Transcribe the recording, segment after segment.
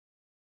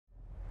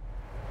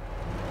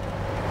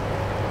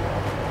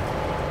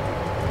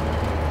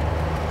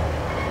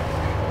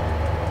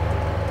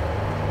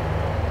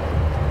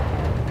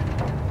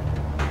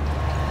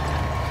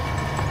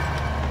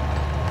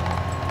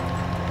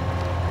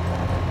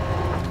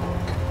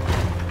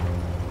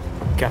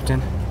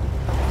Captain?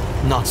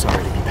 Not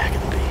sorry to be back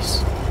at the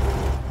base.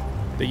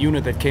 The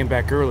unit that came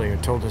back earlier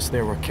told us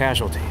there were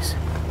casualties.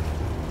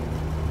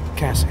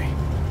 Cassie.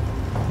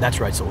 That's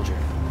right, soldier.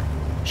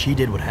 She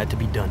did what had to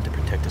be done to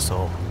protect us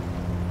all.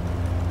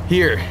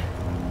 Here.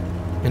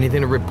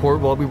 Anything to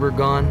report while we were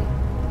gone?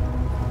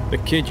 The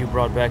kid you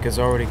brought back is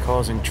already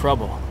causing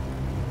trouble.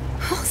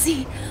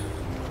 Halsey!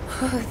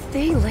 Oh,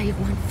 they laid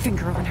one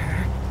finger on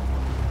her.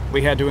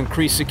 We had to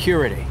increase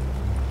security.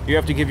 You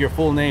have to give your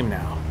full name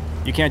now.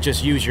 You can't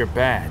just use your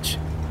badge.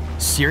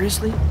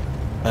 Seriously?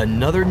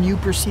 Another new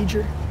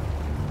procedure?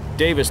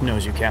 Davis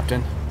knows you,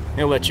 Captain.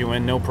 He'll let you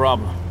in, no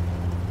problem.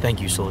 Thank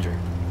you, soldier.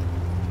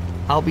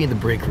 I'll be in the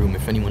break room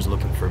if anyone's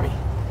looking for me.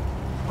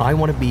 I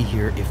want to be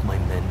here if my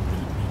men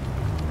need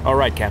me. All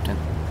right, Captain.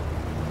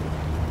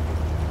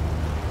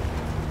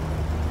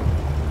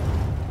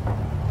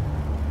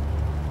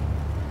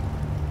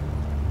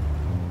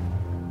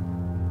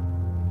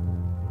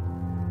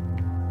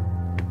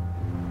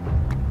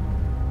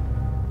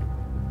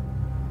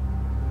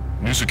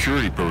 New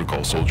security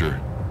protocol, soldier.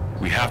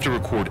 We have to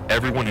record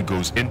everyone who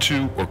goes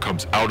into or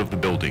comes out of the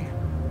building.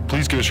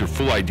 Please give us your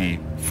full ID,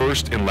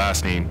 first and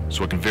last name,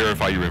 so I can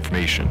verify your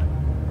information.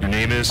 Your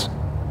name is?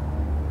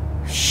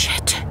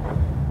 Shit.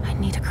 I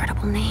need a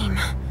credible name.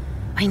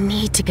 I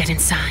need to get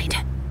inside.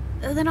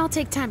 Then I'll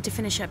take time to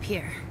finish up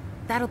here.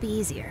 That'll be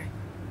easier.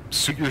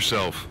 Suit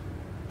yourself.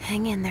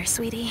 Hang in there,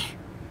 sweetie.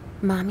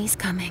 Mommy's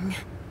coming.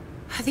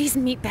 These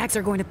meatbags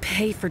are going to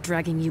pay for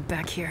dragging you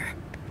back here.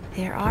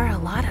 There are a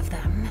lot of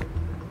them.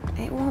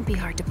 It won't be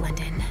hard to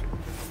blend in.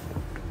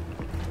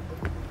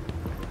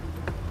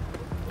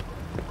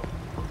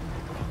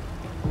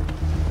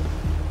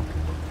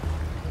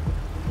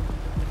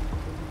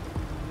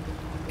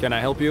 Can I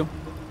help you?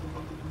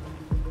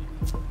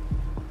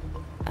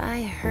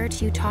 I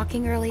heard you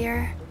talking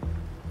earlier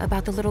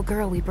about the little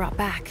girl we brought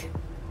back.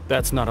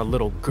 That's not a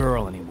little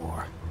girl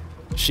anymore.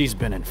 She's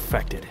been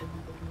infected.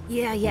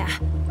 Yeah.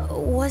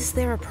 Was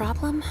there a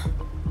problem?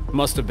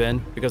 Must have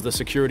been, because the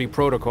security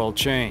protocol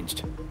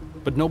changed.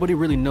 But nobody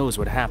really knows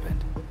what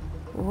happened.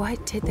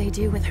 What did they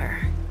do with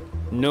her?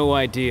 No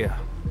idea.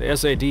 The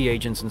S.A.D.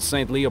 agents and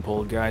St.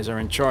 Leopold guys are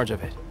in charge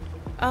of it.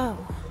 Oh.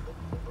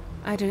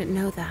 I didn't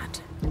know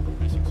that.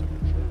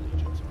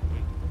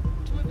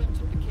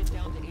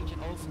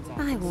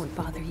 I won't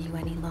bother you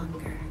any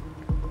longer.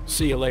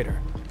 See you later.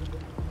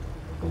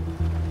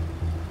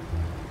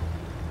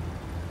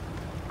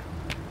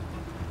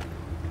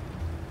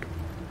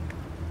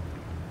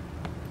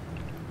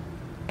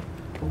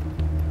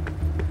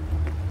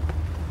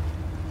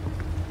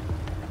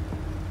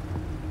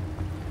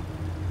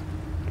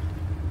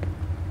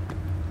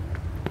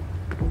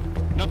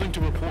 Nothing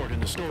to report in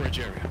the storage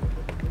area.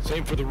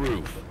 Same for the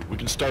roof. We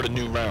can start a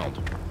new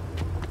round.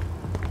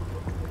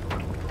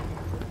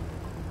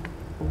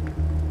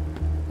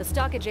 The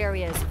stockage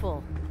area is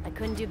full. I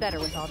couldn't do better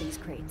with all these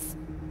crates.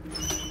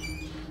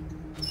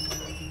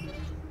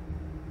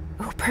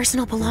 Oh,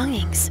 personal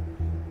belongings.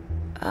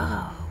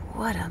 Oh,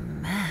 what a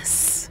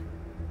mess.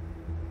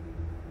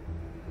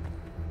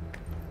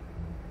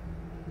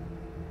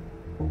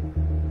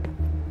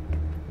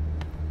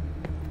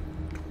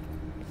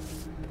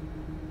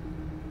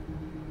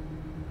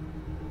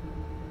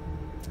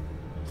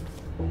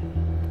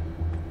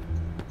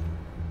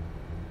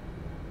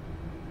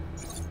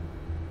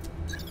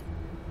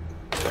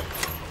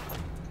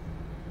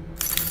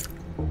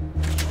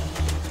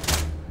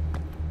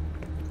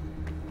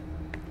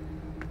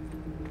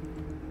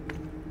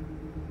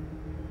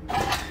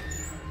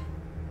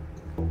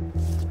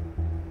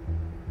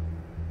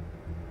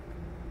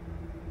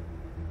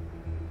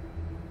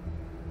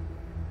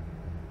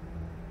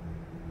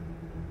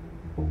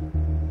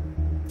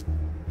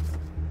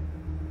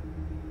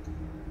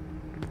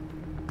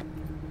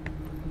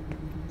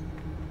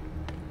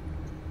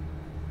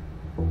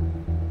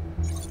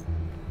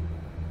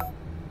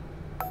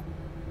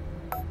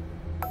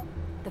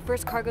 The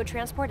first cargo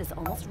transport is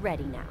almost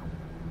ready now.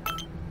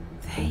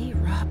 They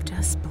robbed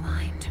us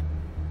blind.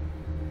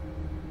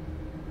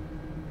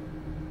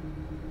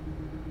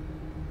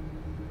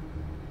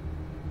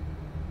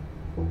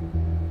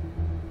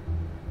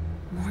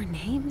 More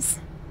names?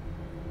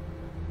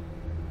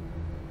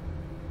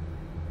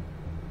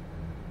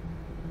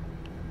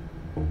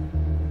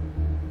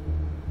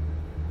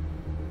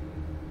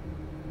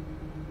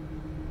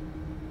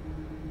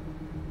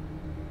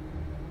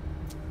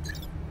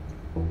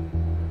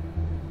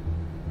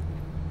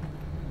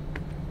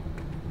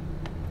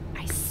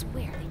 I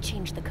swear they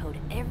change the code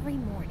every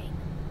morning.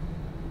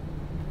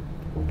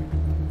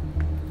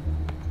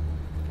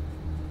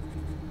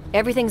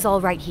 Everything's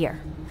all right here.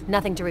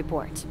 Nothing to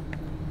report.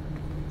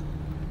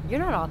 You're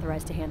not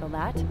authorized to handle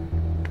that. Of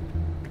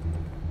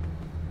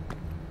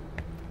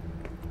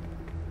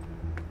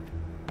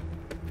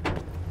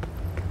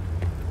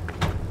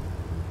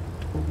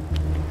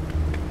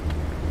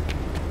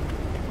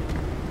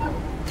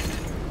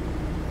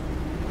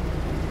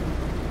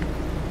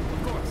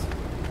course.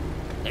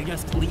 I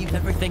just leave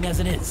everything as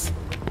it is.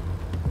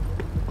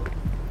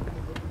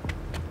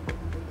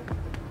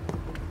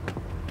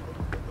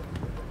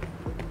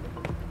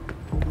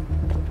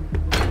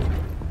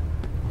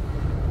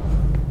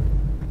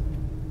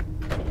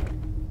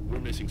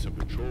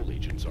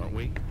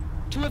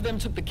 of them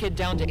took the kid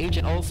down to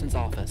Agent Olson's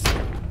office.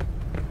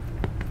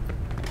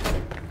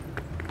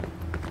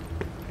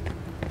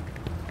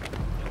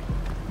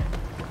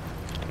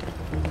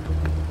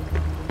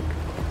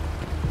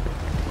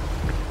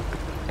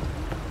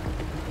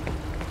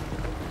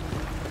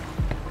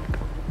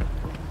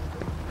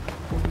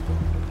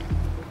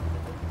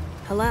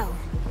 Hello.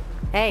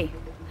 Hey,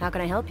 how can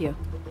I help you?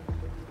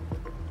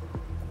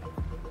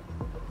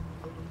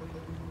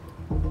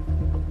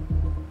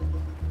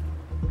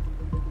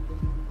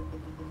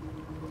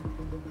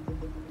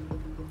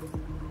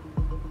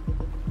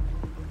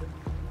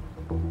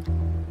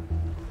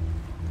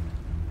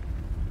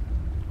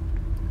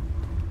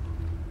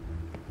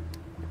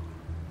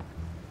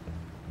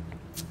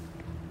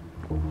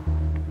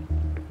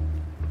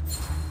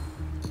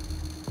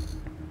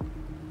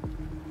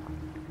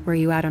 Were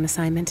you out on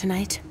assignment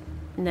tonight?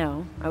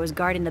 No, I was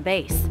guarding the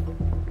base.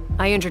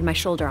 I injured my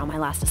shoulder on my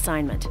last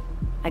assignment.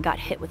 I got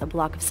hit with a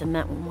block of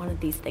cement when one of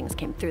these things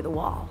came through the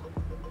wall.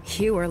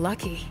 You were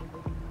lucky.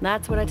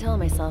 That's what I tell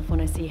myself when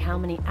I see how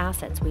many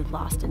assets we've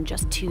lost in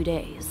just 2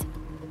 days.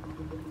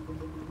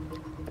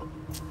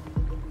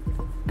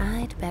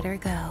 I'd better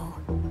go.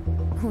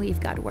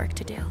 We've got work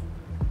to do.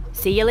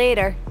 See you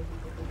later.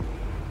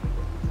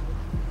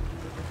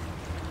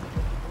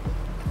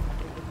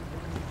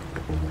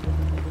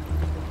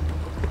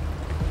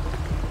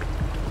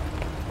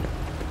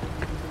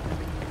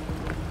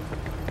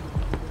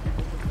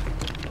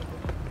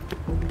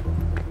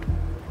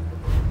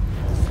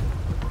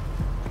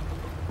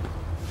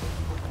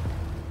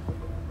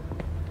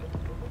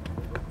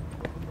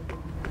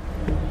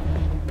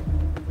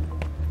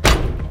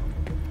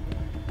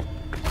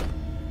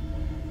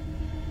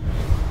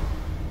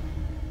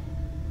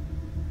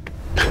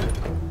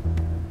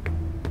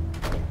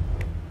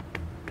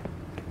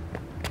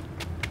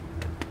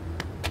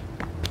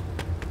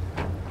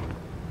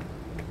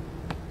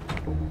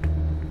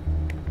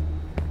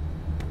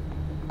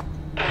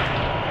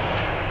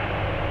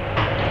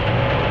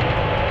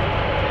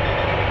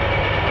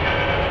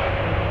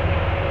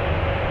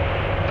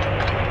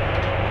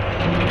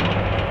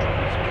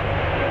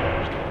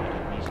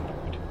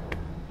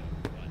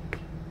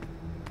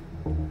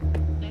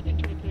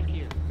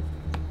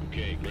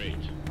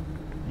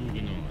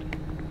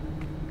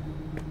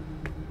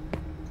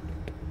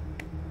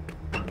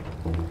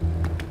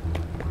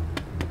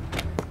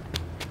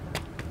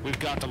 We've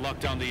got to lock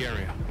down the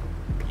area.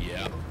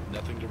 Yeah,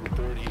 nothing to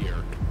report here.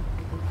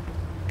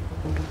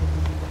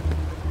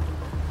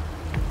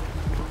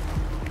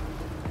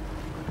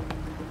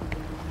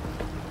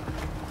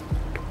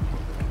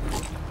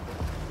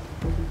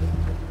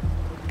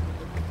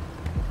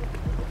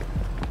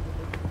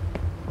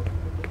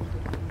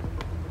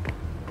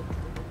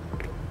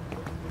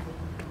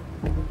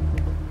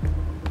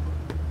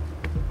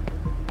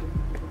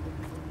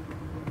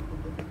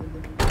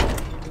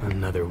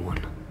 Another one.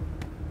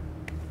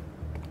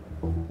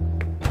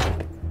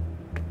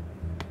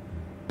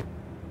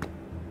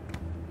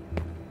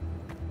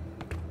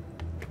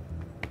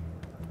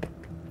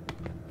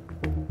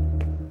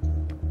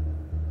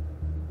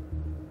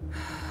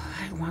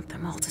 I want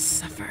them all to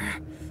suffer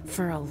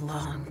for a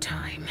long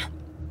time.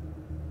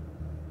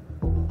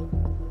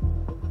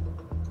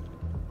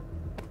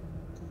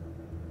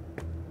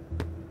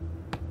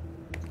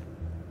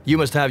 You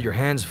must have your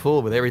hands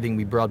full with everything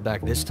we brought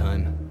back this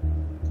time.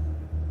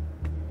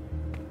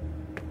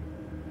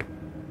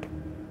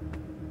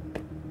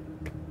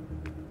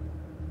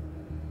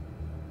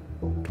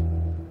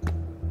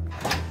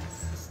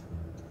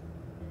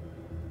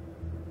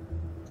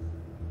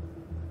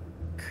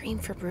 Cream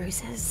for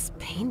bruises,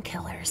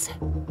 painkillers.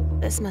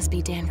 This must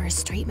be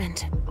Danvers'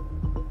 treatment.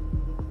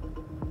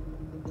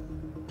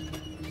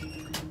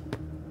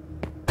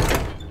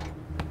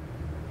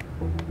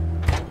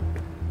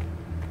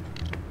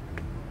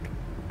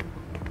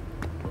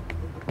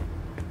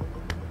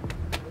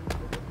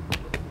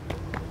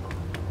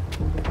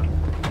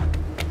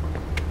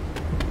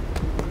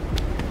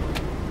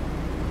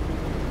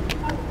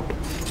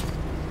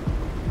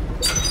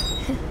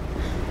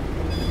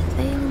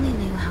 They only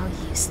knew how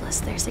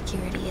useless their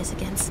security is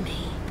against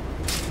me.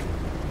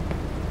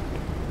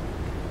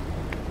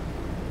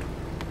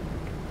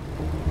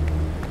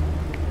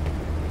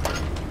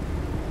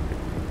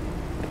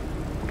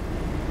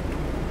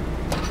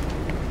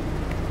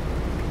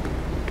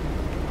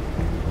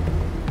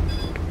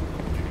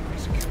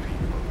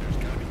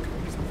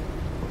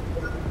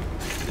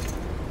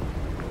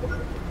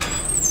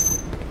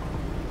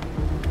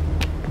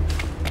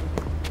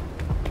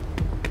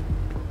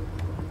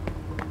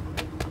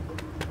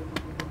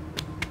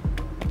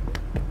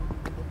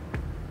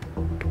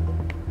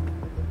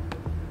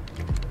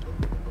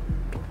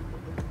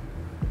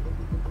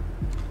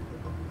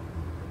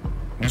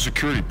 New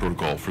security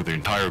protocol for the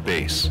entire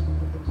base.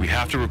 We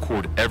have to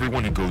record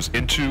everyone who goes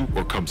into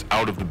or comes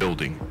out of the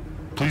building.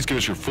 Please give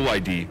us your full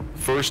ID,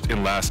 first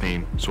and last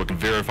name, so I can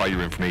verify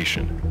your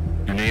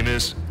information. Your name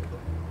is?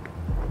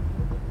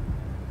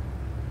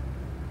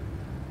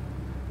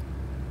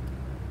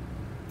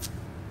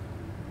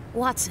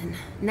 Watson,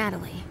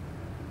 Natalie.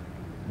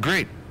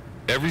 Great.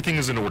 Everything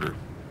is in order.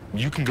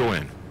 You can go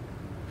in.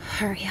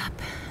 Hurry up.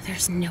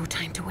 There's no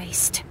time to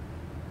waste.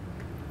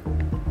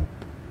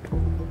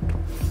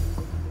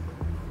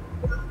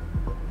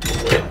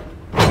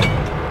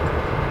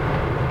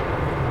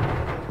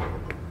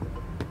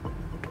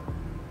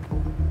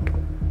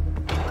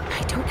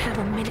 I don't have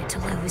a minute to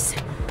lose.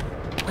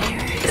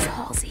 Where is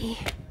Halsey?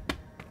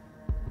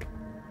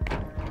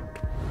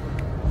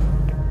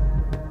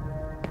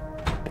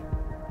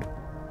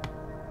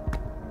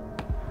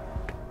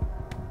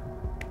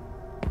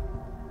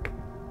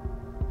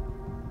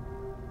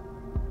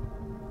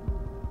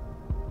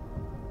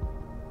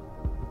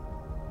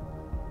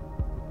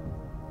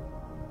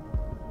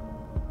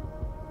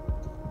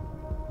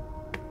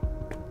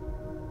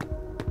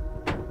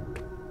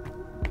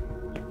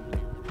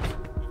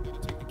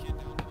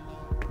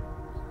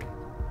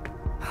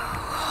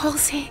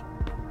 Halsey.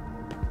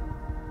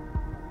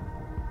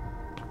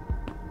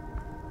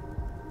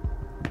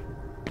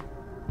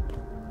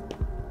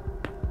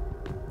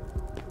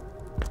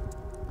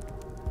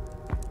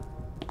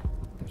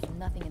 There's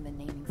nothing in the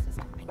naming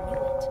system. I knew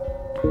it.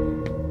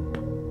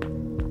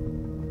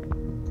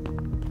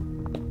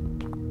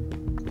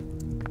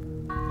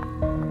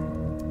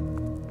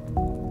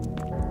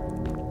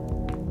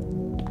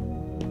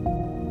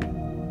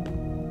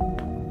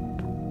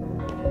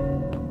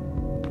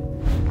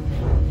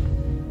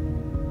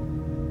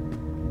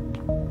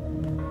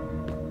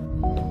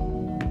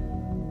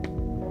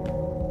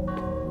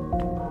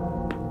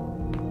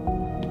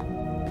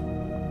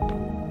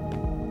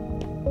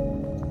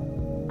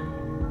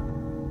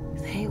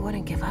 They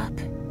wouldn't give up.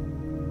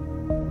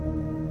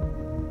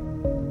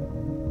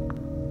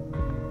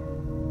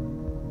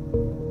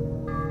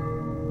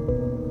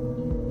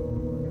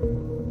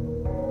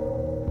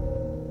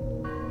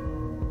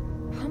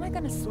 How am I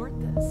gonna sort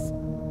this?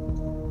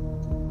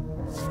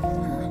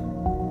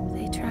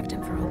 They tracked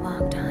him for a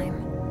long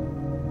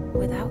time,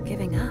 without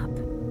giving up.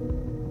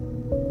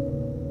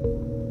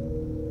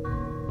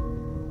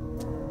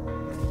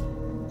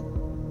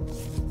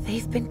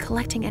 They've been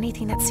collecting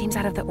anything that seems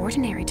out of the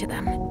ordinary to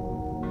them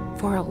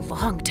for a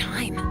long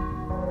time.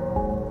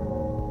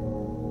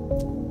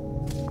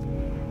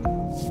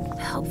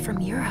 Help from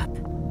Europe.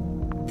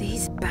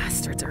 These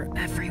bastards are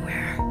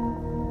everywhere.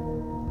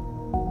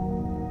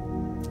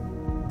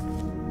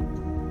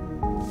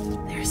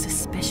 They're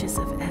suspicious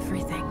of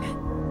everything.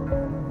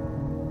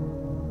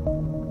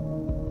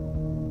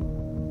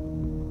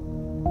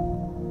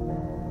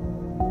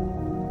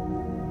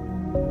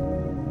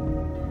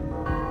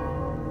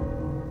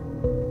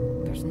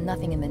 There's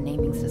nothing in the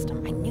naming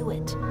system. I knew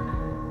it.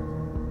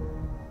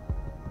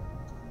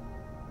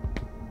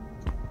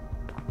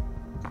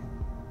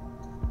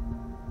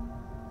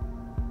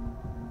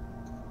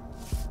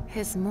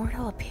 His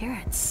mortal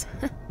appearance.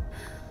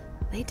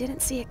 They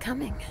didn't see it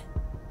coming.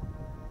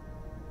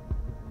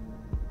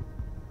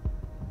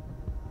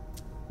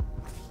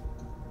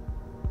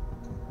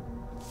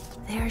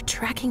 They're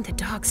tracking the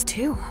dogs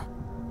too.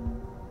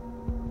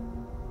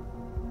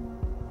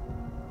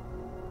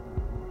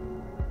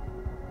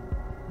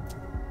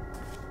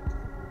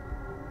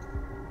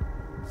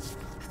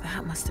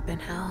 That must have been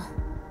hell.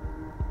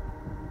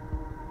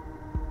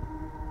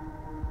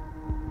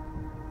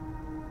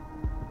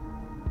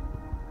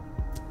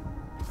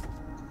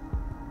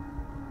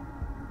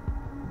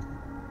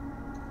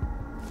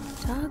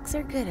 Dogs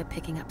are good at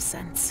picking up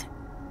scents.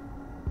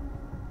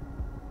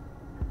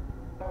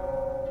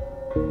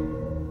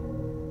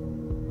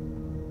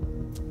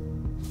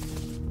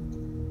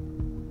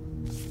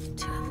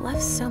 To have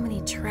left so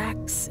many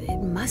tracks, it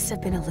must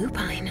have been a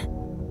lupine.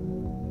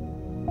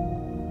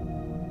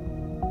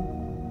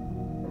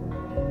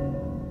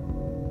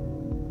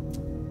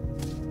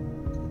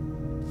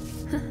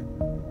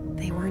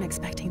 They weren't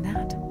expecting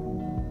that.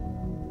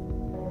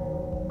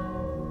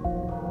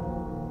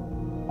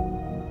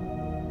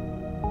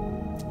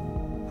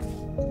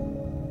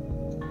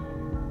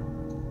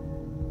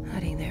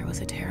 Hiding there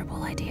was a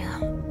terrible idea.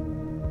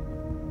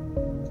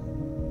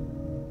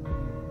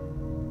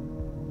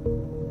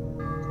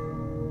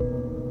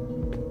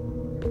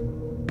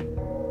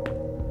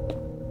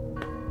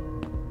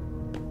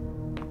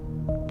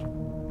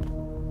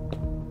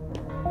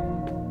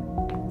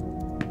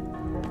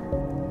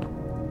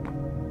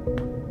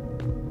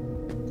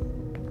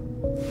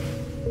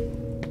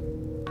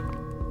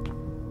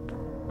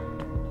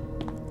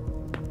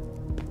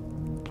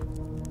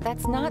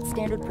 That's not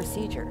standard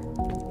procedure.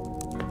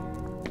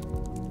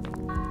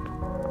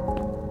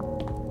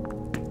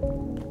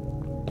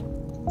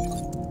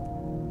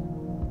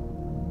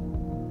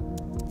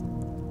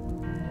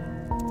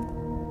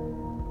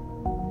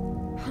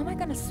 How am I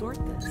gonna sort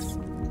this?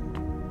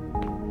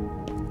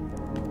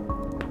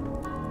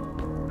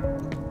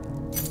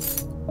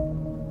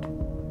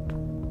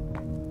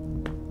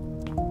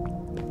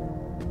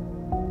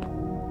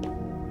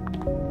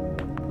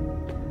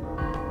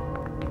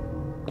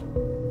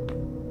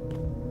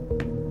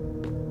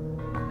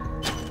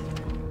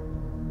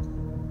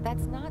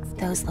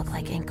 Those look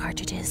like ink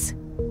cartridges.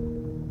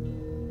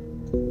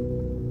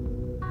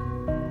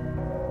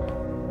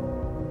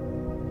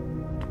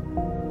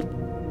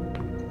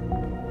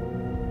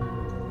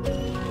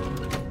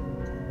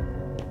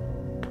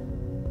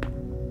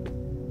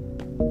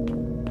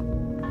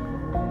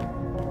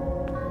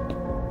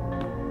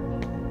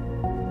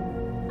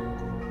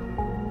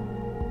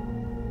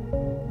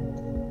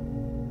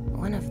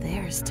 one of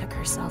theirs took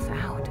herself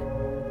out.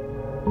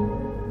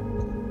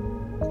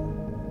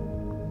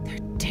 They're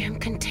damn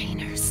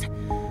containers.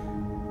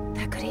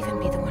 That could even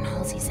be the one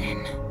Halsey's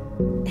in.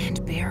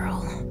 And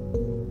Beryl.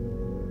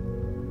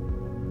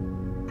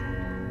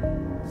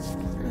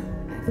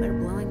 If they're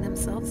blowing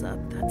themselves up,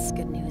 that's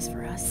good news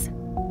for us.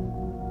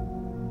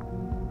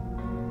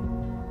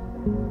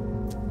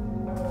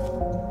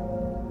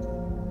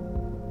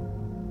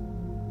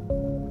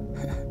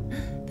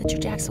 The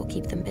Trajects will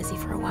keep them busy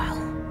for a while.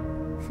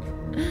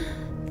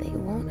 They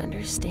won't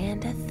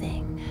understand a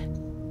thing.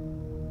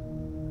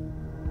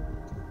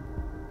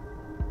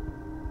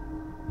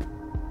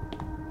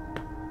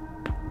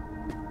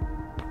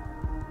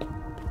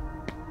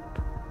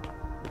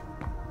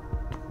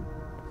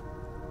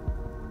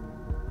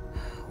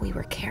 We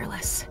were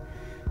careless.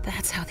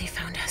 That's how they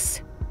found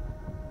us.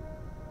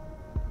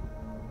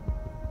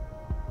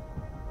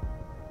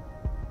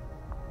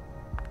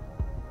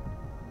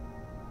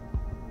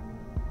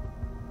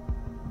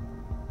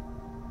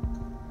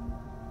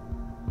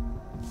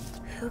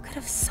 Who could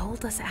have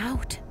sold us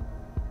out?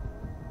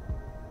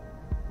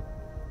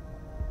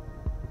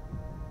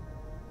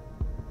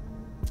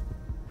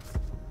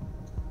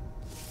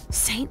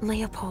 Saint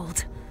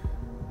Leopold.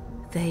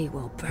 They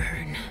will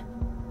burn.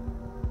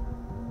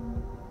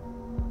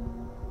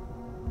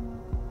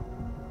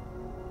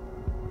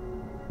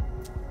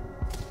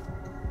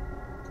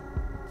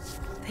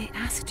 They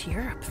asked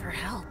Europe for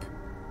help.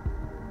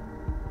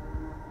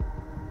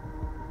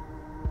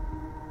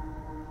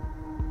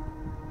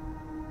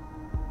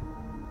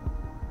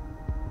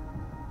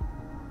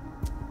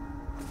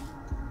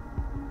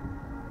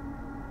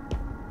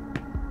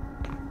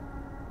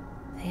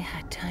 They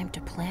had time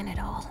to plan it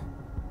all.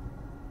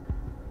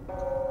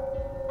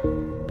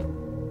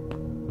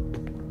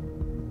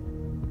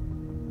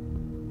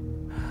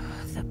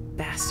 The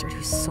bastard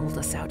who sold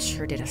us out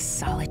sure did a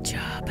solid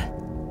job.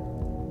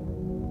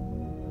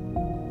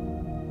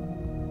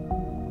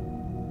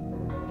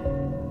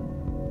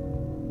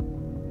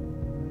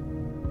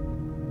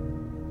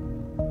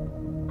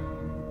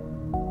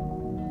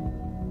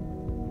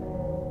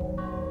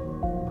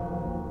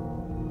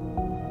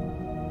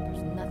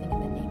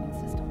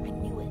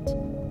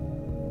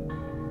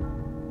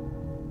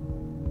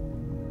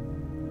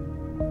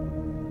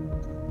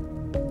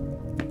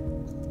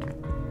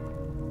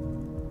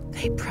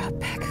 They brought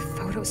back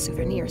photo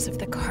souvenirs of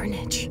the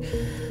carnage.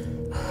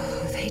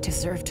 Oh, they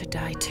deserve to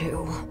die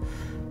too.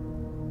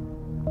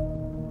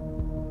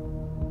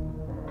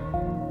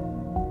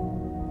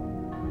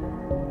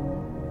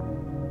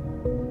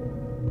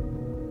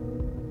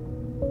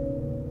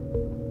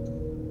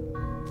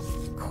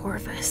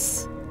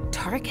 Corvus.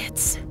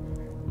 Targets.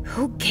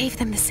 Who gave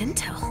them this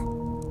intel?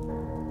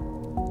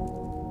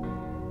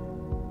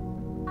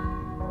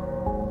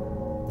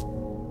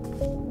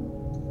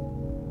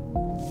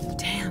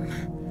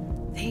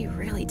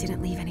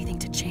 Didn't leave anything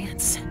to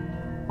chance.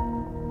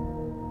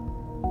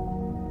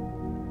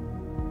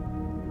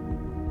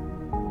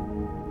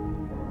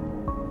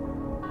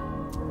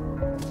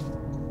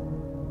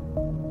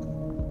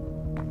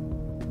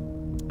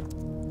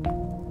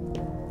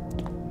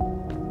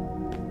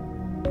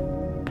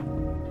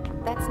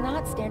 That's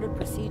not standard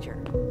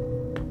procedure.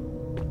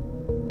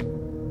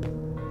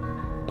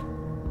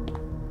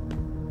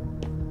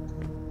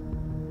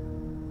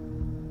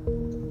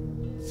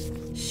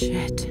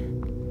 Shit.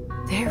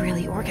 They're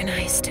really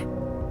organized.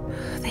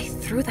 They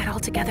threw that all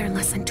together in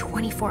less than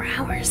 24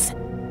 hours.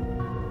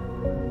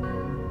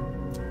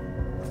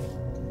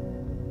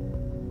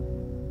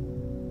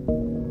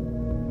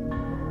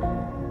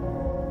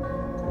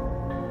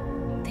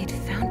 They'd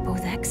found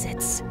both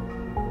exits.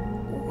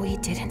 We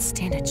didn't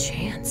stand a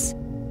chance.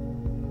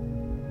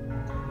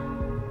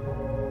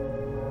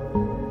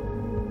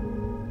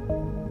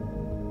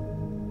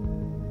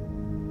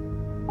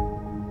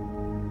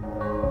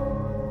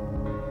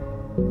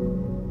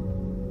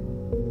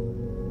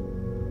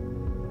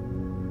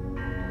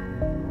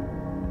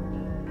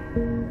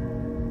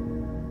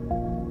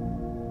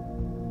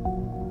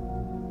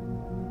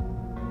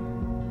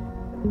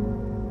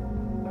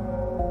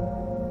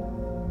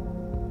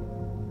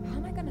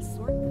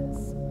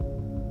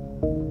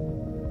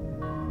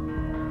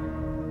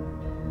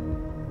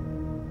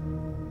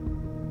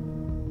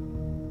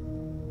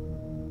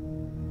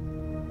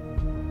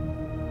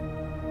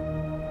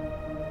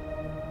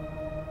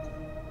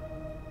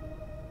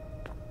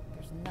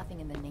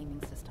 Nothing in the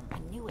naming system. I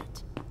knew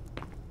it.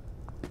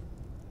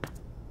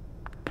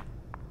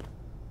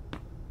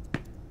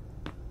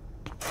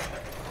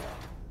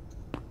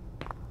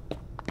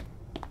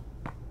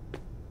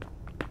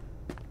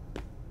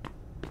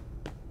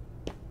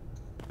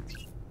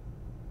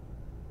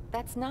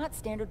 That's not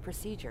standard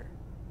procedure.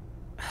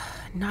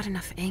 Not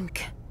enough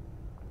ink.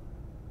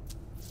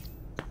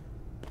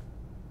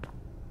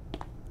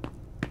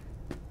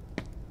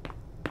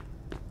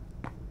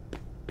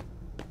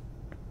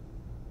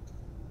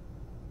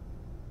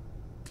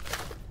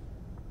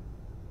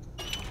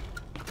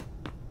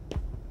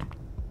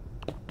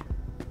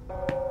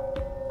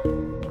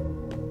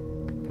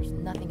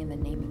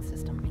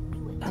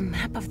 A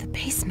map top of the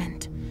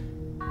basement.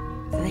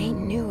 They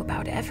knew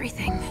about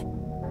everything.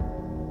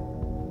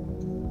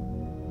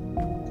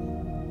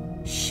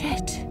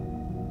 Shit.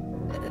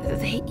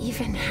 They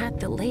even had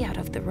the layout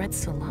of the Red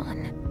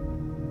Salon.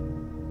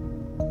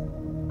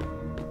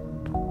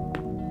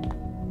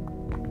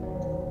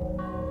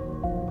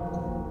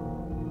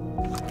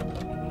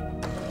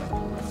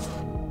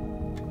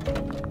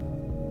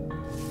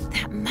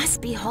 That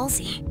must be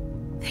Halsey.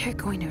 They're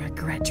going to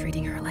regret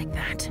treating her like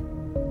that.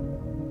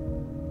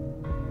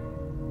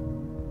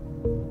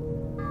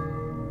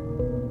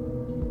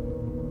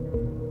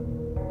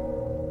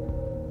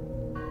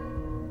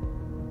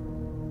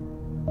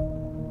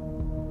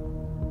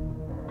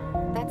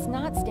 That's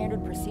not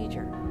standard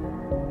procedure.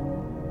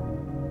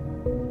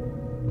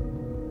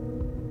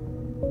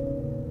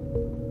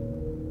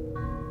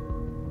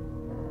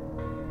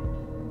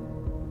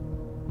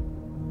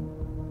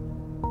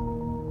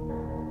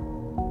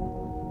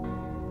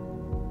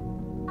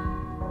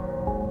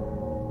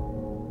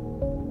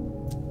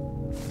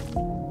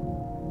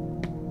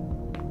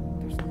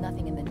 There's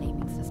nothing in the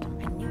naming system.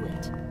 I knew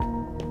it.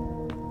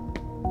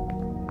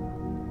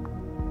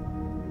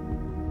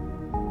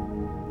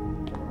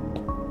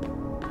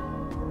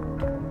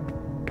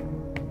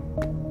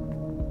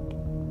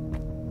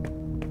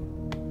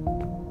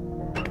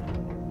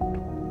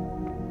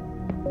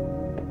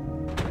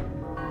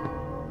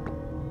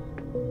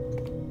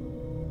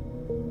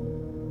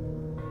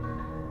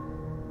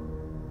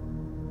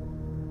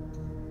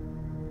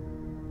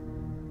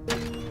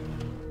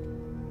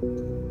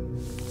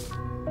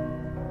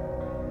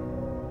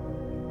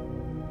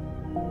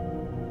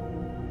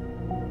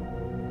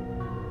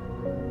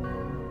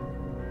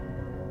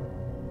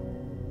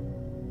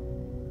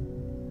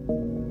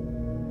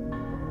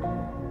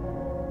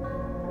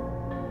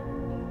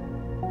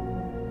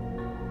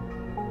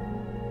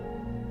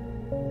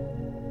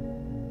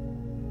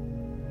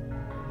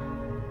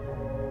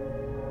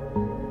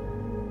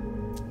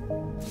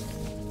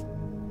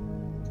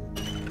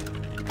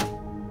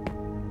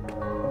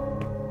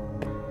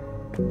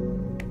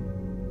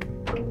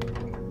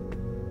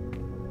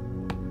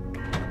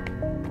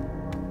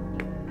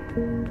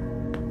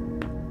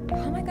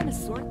 How am I gonna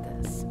sort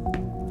this?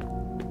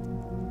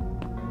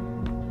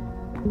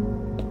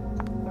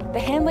 The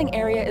handling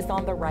area is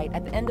on the right,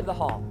 at the end of the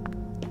hall.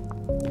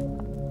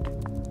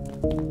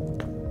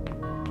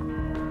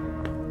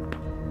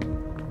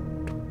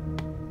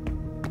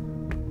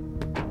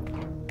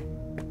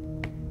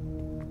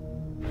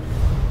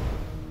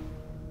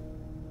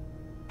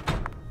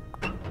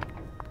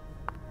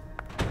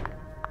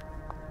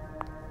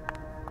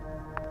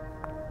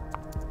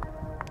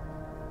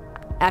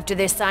 After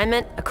the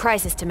assignment, a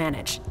crisis to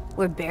manage.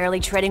 We're barely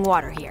treading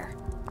water here.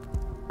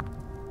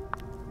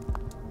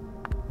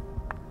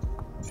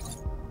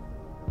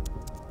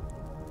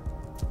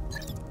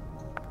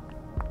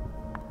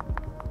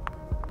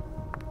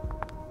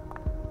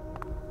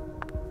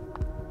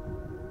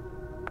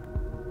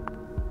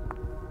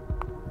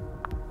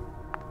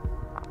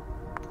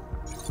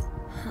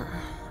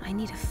 I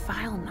need a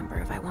file number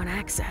if I want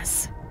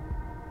access.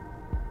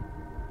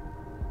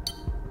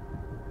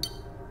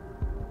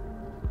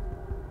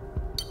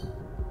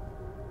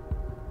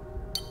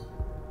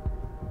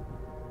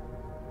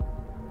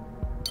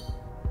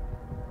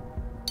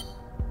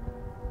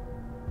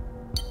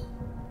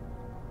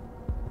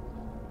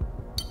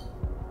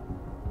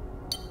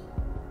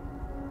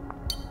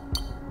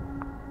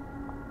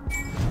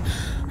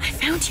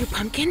 Found you,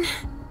 Pumpkin.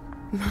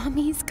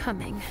 Mommy's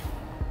coming.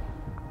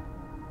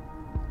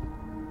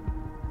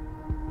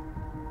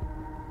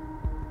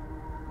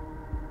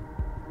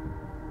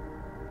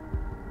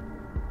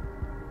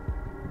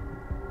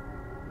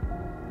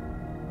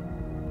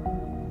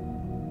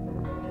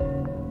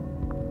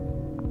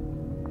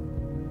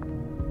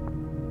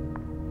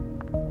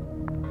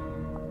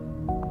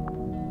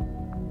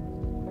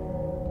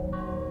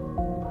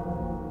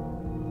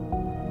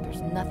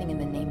 There's nothing in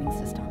the naming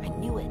system. I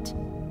knew it.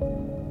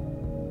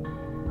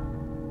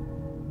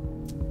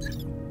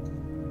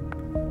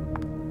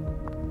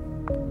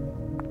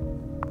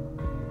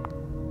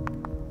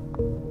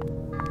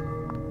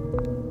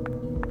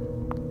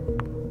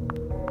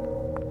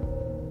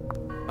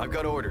 I've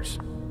got orders.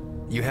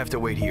 You have to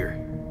wait here.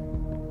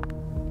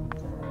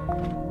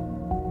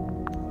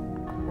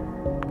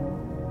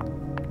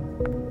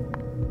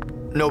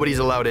 Nobody's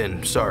allowed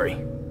in, sorry.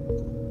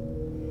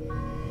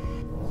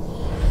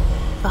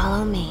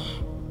 Follow me.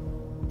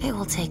 It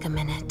will take a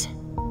minute.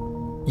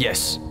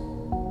 Yes.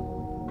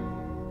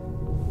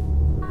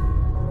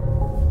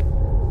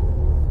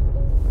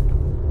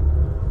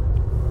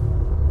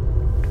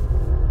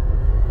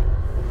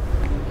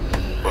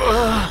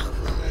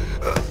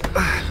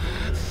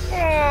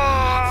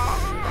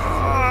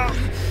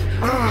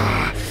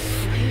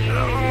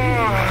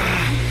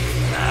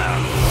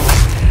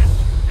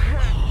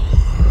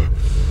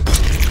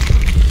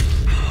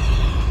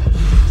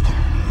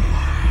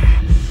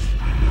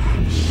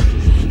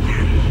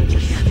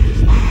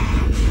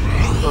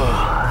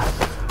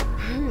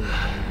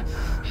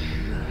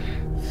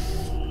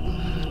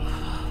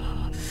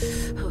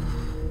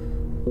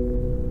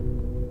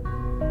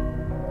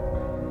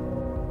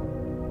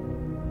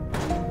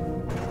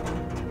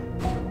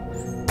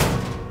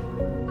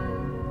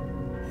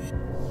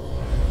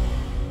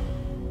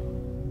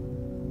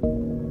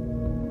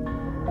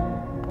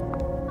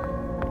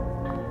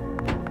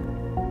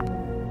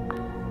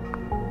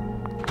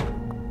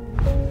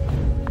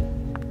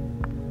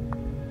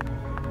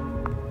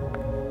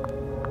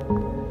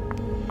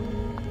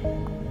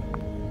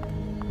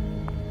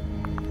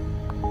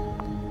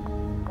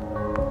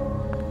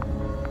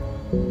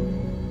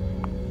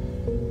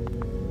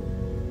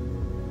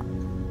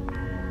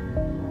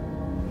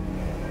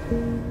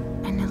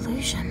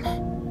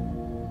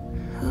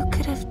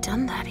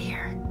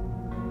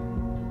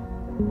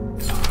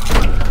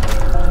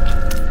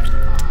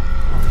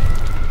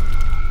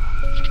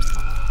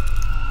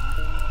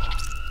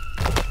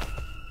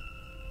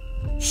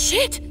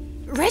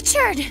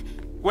 Richard!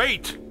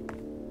 Wait!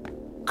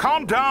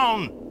 Calm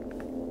down!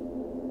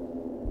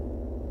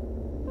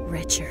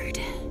 Richard.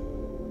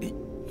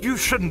 You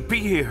shouldn't be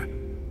here.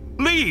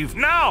 Leave,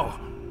 now!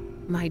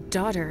 My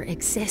daughter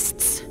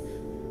exists.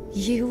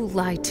 You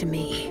lied to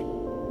me.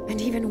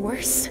 And even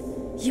worse,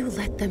 you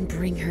let them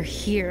bring her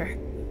here.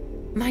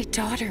 My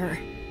daughter.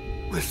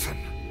 Listen,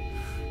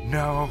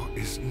 now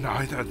is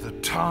neither the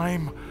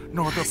time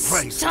nor the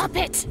place. Stop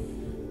it!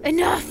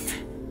 Enough!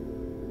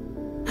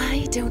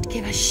 I don't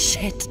give a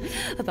shit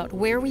about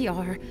where we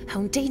are,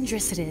 how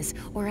dangerous it is,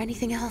 or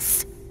anything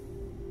else.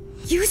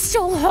 You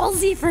stole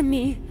Halsey from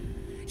me!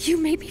 You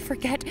made me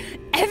forget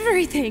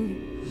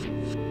everything!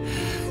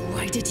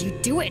 Why did you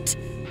do it?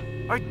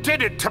 I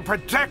did it to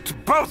protect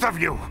both of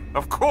you,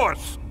 of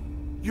course!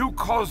 You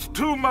caused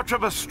too much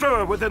of a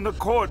stir within the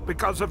court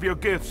because of your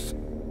gifts.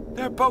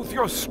 They're both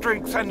your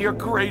strength and your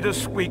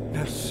greatest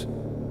weakness.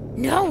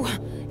 No!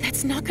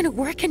 That's not gonna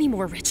work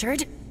anymore,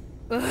 Richard.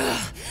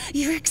 Ugh,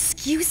 your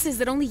excuses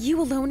that only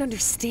you alone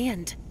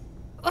understand.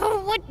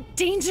 Oh, what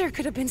danger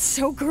could have been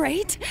so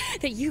great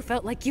that you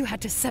felt like you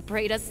had to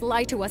separate us,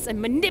 lie to us, and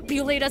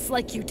manipulate us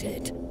like you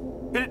did?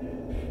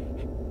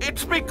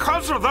 It's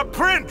because of the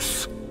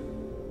prince!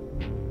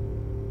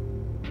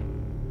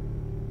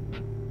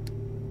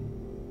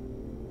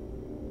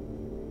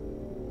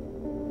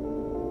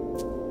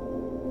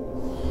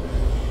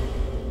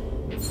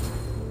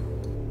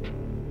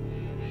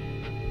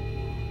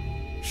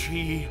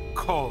 She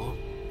called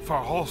for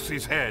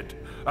Halsey's head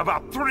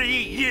about 3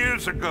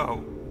 years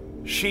ago.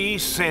 She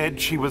said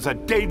she was a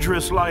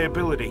dangerous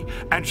liability,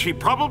 and she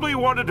probably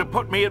wanted to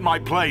put me in my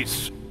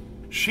place.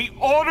 She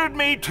ordered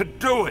me to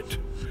do it.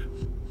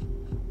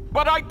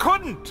 But I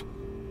couldn't.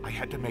 I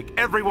had to make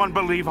everyone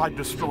believe I'd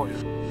destroy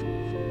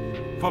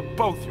her. For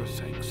both your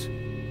sakes.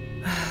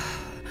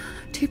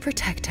 To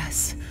protect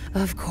us,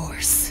 of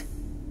course.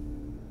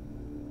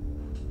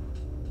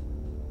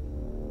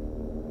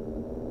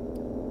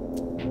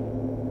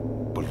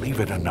 Believe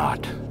it or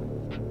not,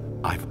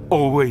 I've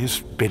always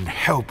been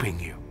helping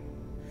you.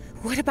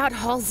 What about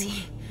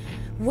Halsey?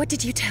 What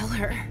did you tell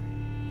her?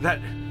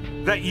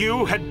 That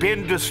you had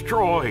been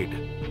destroyed.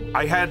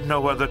 I had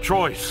no other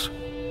choice.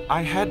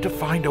 I had to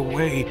find a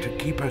way to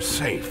keep her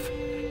safe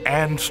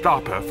and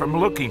stop her from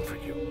looking for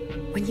you.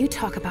 When you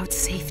talk about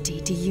safety,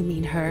 do you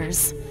mean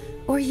hers?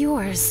 Or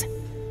yours?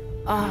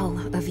 All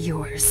of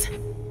yours?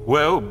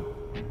 Well,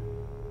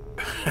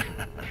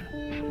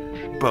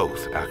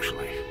 both,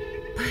 actually.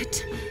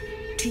 But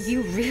do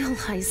you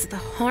realize the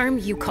harm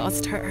you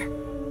caused her?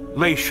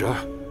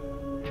 Leisha,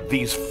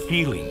 these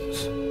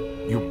feelings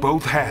you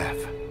both have,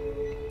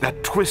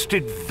 that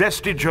twisted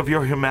vestige of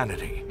your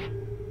humanity,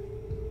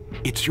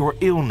 it's your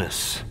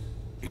illness.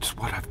 It's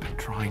what I've been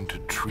trying to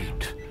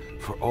treat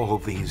for all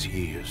these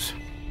years.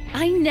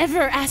 I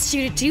never asked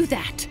you to do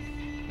that.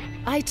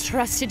 I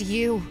trusted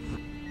you,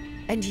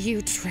 and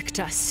you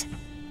tricked us.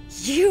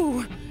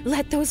 You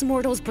let those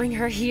mortals bring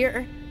her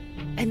here,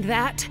 and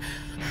that...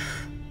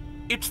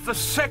 It's the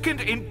Second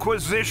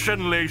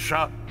Inquisition,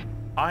 Leisha.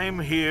 I'm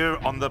here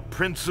on the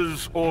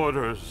Prince's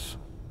orders.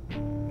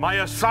 My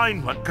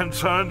assignment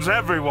concerns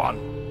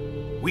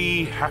everyone.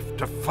 We have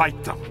to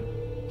fight them.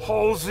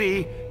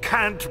 Halsey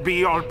can't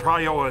be our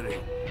priority.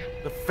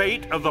 The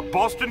fate of the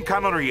Boston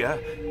Camarilla,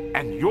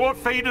 and your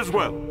fate as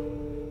well,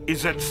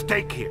 is at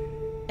stake here.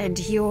 And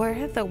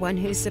you're the one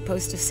who's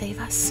supposed to save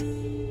us?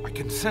 I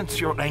can sense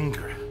your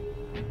anger,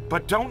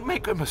 but don't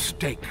make a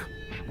mistake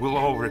we'll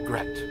all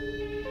regret.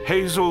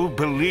 Hazel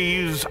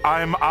believes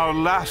I'm our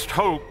last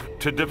hope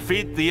to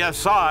defeat the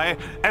S.A.D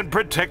and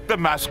protect the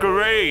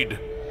Masquerade.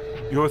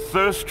 Your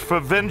thirst for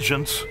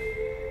vengeance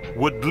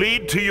would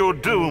lead to your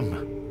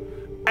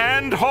doom,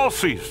 and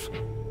Halsey's.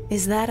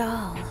 Is that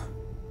all?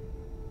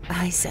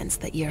 I sense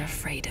that you're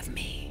afraid of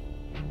me.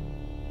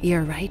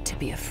 You're right to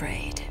be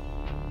afraid.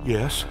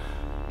 Yes,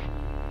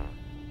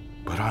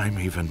 but I'm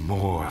even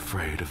more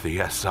afraid of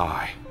the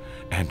S.A.D,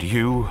 and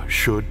you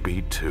should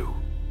be too.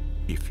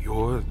 If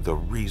you're the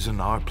reason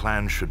our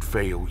plan should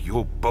fail,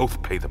 you'll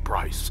both pay the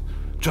price.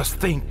 Just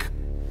think.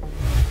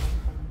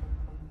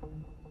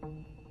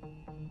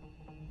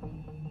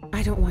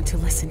 I don't want to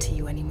listen to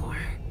you anymore.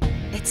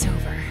 It's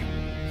over.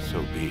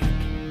 So be it.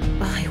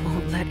 I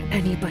won't let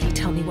anybody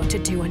tell me what to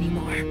do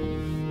anymore.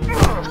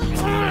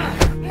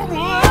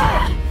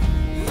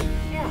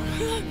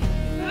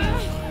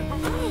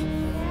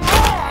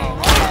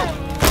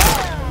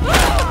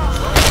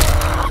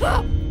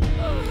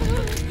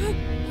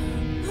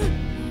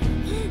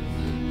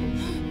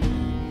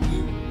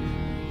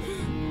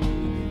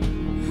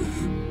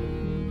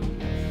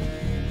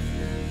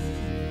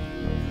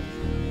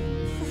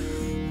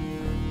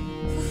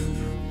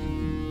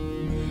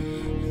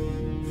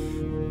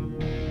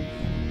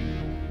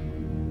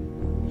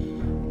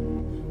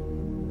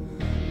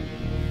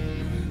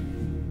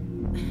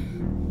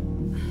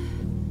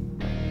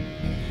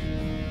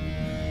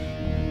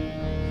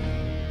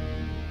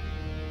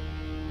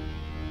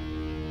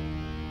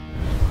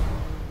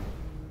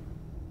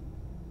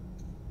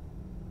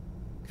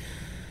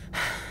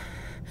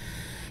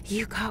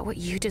 You got what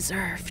you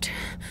deserved.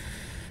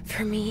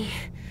 For me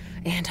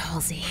and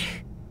Halsey.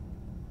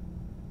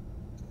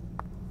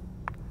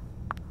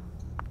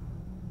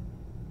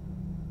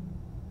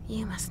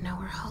 You must know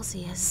where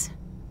Halsey is.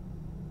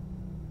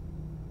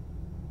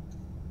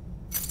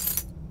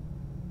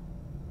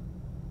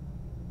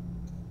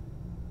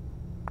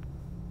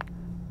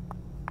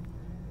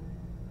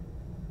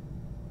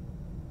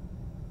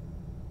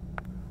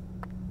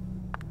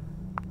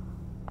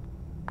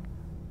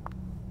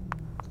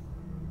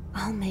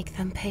 I'll make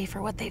them pay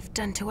for what they've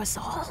done to us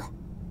all.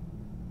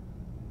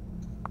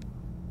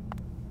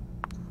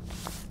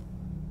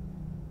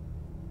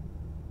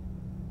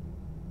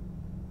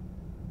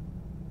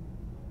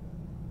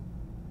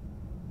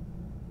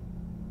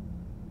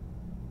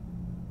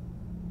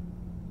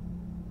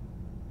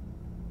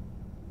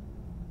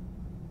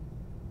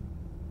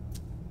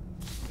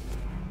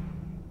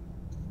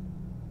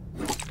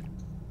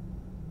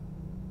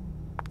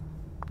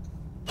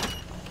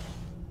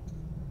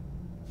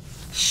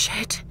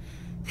 Shit.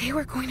 They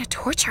were going to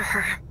torture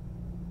her.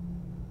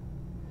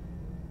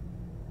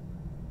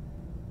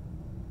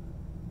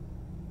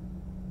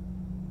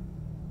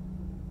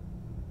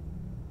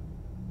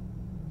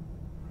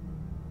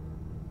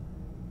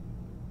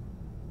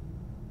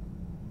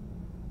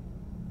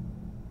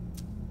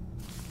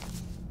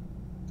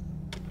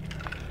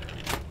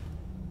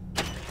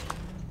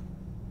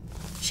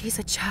 She's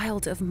a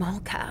child of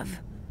Malkav.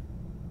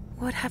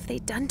 What have they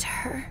done to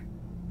her?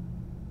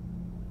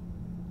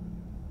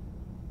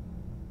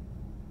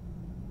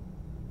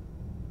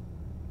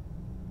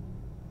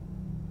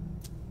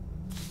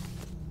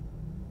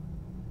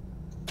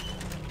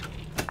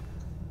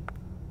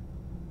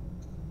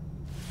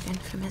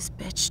 Infamous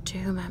bitch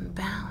doom and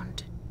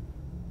bound,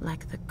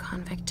 like the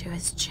convict to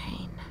his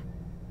chain.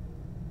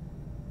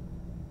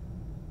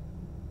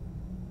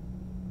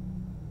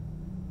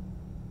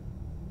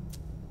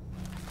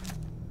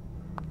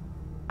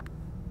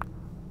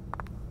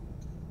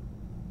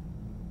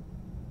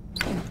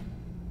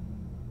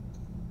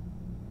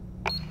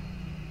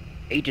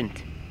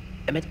 Agent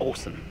Emmett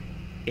Olson.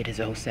 It is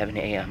 07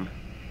 a.m.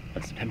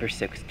 on September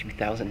 6,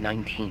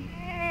 2019.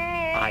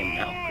 I'm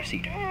now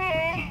proceeding with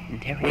the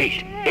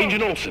interrogation. Wait,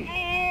 Agent Olson!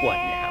 What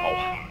now?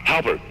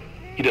 Halbert,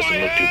 he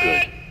doesn't look too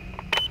good.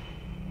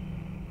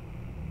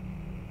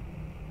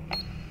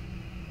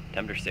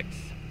 September 6,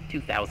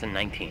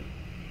 2019.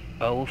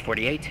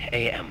 0:48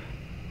 a.m.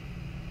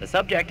 The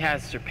subject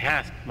has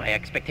surpassed my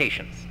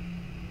expectations.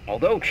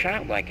 Although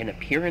childlike in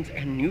appearance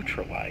and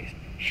neutralized,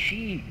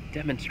 she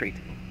demonstrates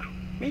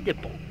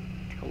incredible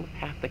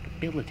telepathic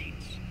abilities.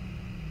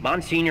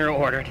 Monsignor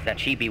ordered that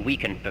she be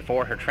weakened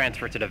before her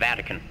transfer to the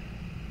Vatican.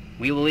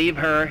 We will leave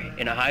her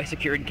in a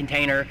high-secured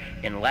container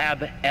in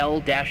Lab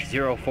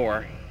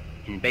L-04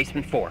 in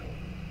Basement 4,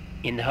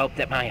 in the hope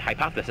that my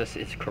hypothesis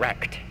is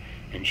correct,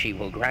 and she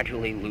will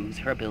gradually lose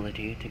her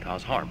ability to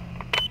cause harm.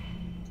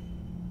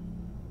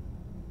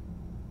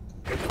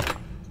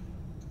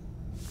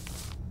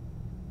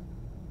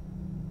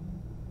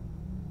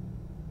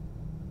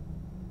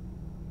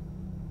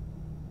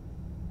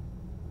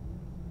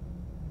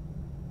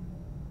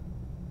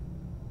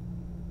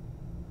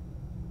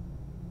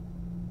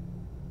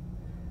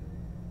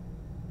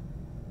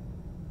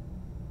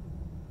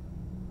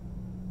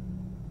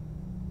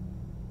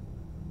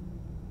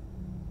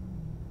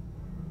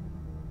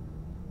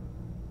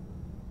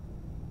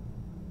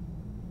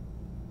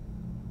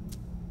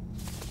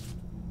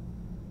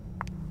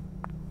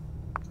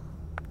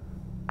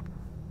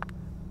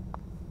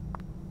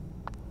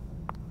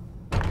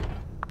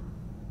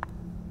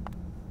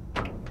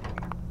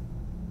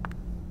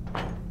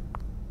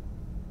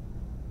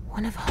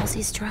 One of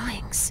Halsey's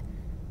drawings.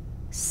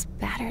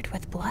 Spattered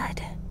with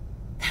blood.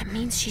 That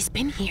means she's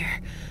been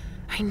here.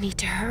 I need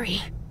to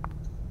hurry.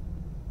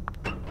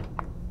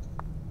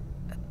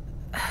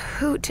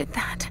 Who did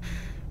that?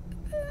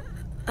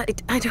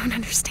 I don't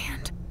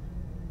understand.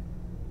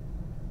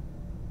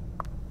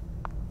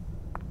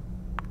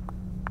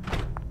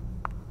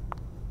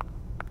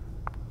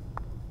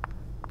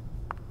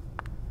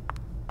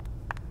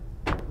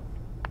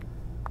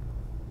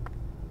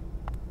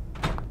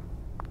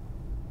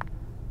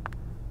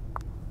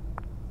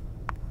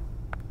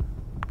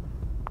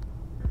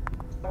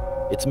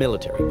 It's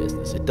military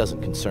business. It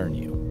doesn't concern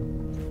you.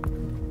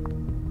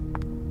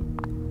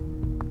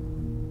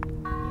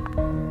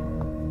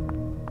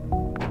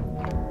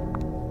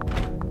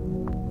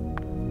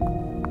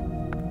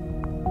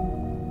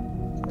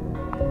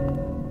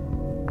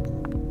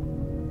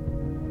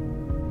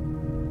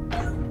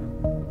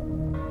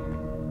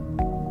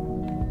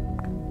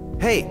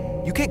 Hey,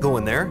 you can't go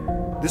in there.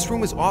 This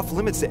room is off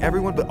limits to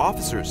everyone but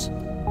officers.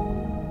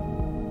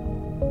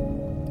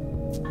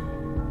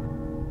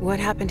 What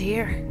happened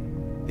here?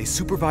 They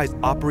supervised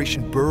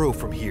Operation Burrow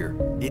from here.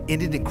 It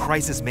ended in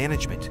crisis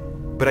management.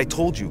 But I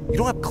told you, you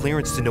don't have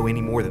clearance to know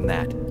any more than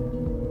that.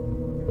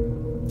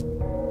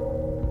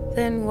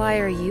 Then why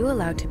are you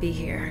allowed to be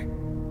here?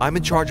 I'm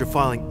in charge of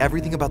filing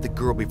everything about the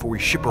girl before we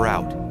ship her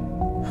out.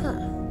 Huh.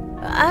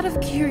 Out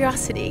of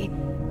curiosity,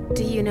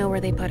 do you know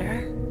where they put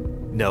her?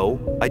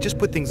 No, I just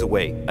put things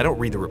away. I don't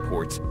read the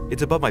reports.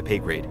 It's above my pay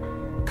grade.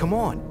 Come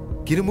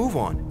on, get a move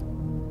on.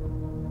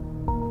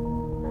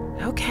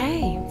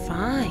 Okay,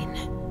 fine.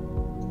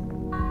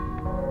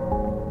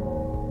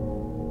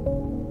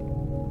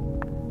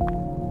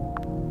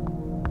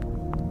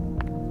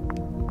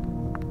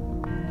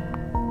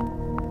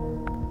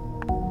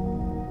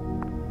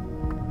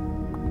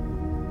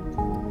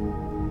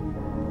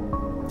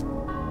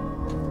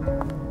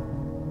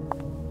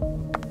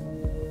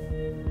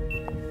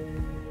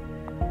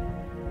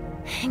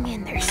 Hang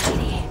in there,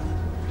 sweetie.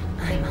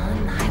 I'm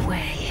on my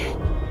way.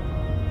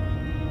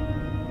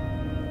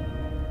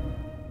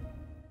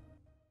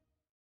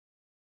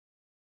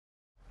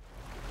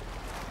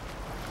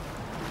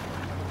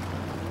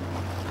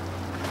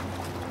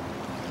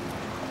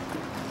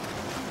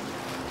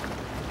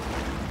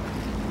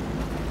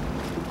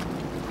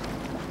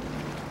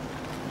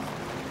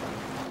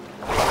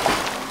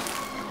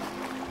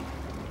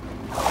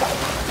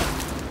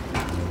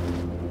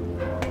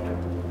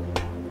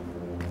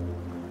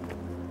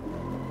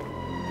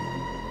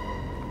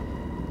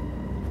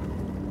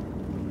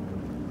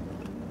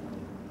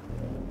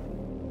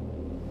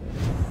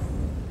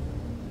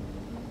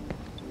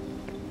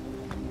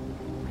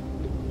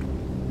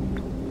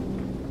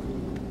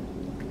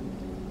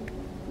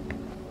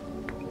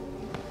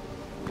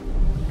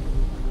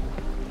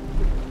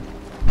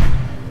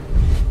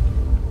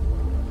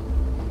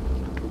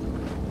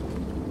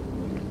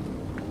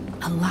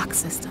 A lock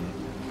system.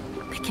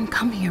 They can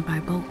come here by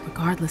boat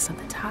regardless of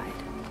the tide.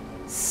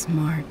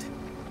 Smart.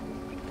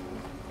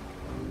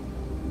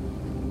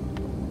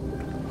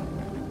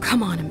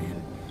 Come on,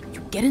 man.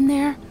 You get in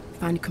there,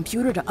 find a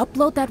computer to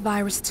upload that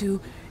virus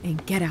to,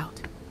 and get out.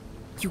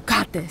 You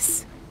got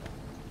this.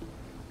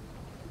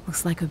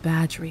 Looks like a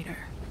badge reader.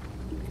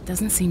 It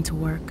doesn't seem to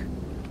work.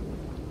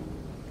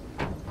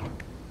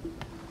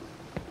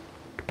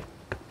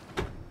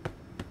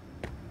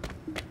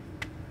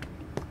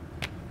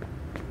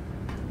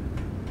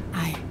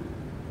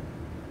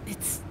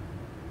 It's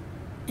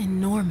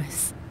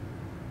enormous.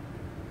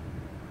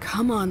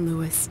 Come on,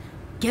 Lewis.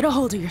 Get a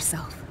hold of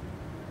yourself.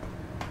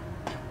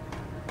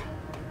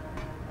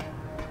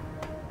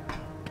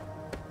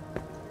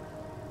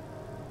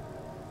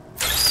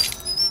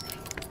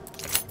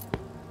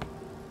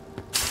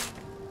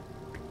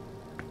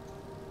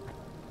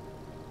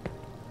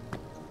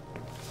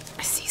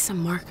 I see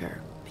some marker,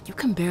 but you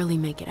can barely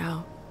make it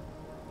out.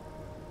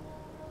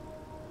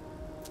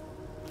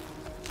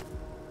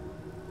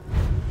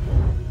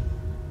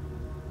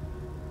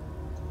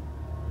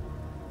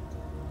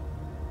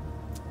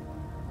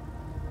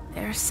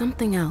 There's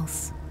something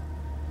else.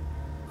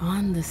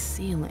 On the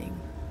ceiling.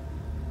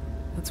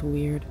 That's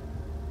weird.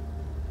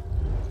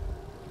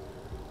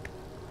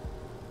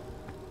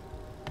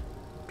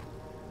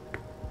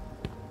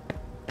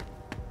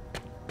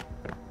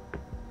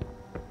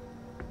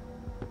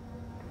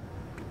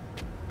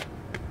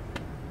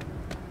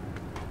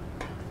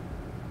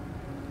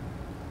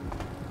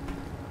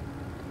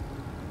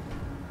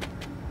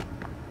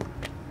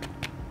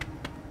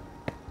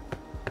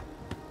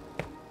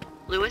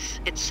 Lewis,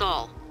 it's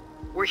Saul.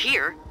 We're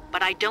here,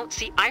 but I don't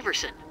see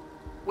Iverson.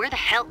 Where the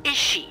hell is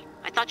she?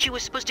 I thought she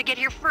was supposed to get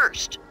here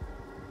first.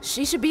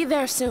 She should be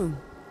there soon.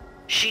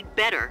 She'd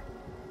better.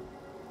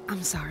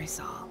 I'm sorry,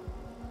 Saul.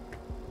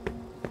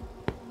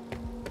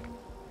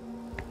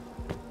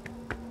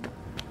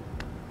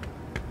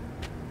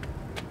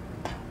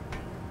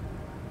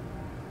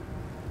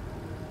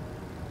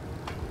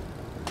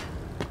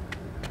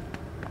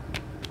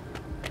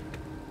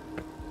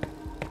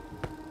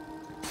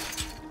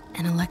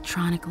 An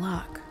electronic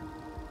lock.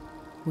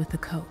 With a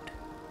code.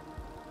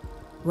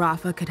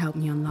 Rafa could help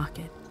me unlock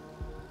it.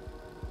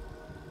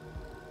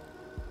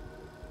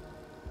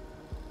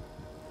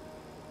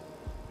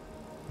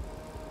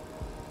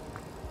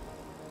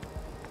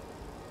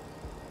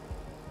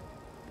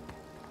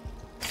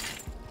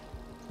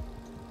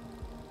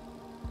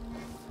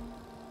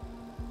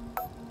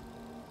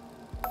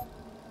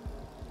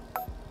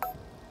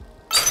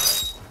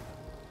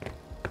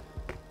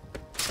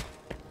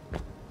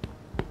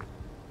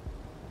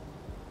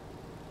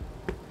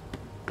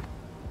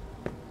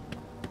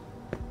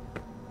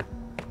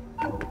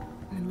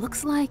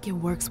 Looks like it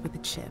works with the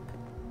chip.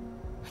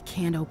 I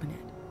can't open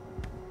it.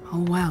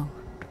 Oh well.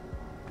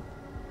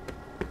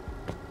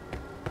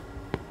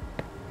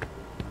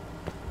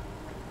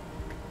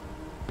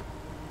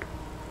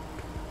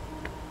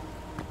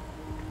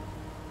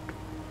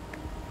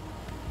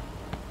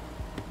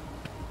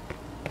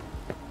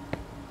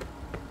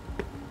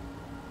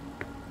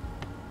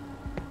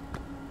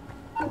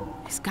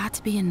 There's got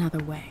to be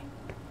another way.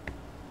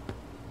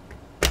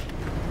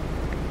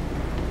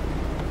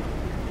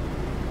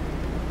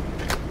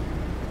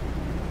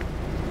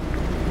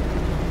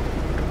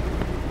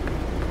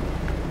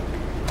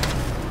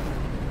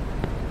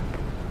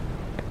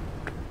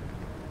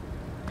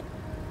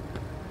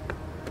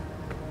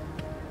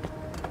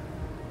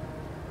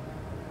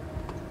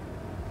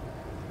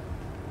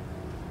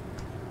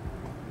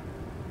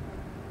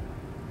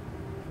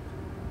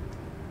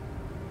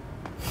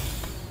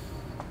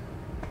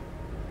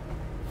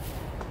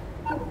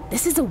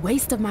 This is a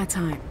waste of my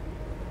time.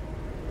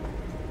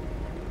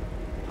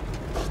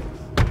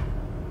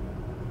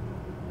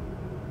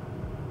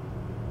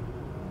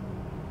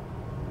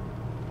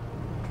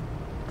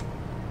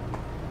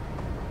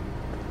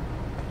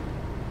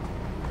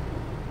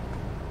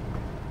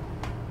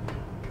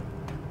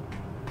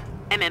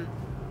 MM.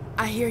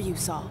 I hear you,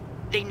 Saul.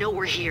 They know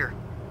we're here.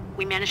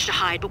 We managed to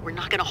hide, but we're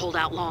not gonna hold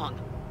out long.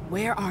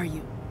 Where are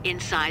you?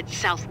 Inside,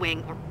 south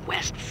wing, or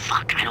west.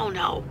 Fuck, I don't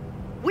know.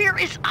 Where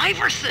is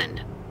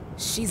Iverson?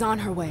 She's on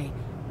her way.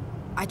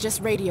 I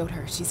just radioed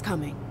her. She's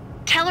coming.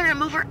 Tell her to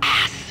move her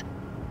ass.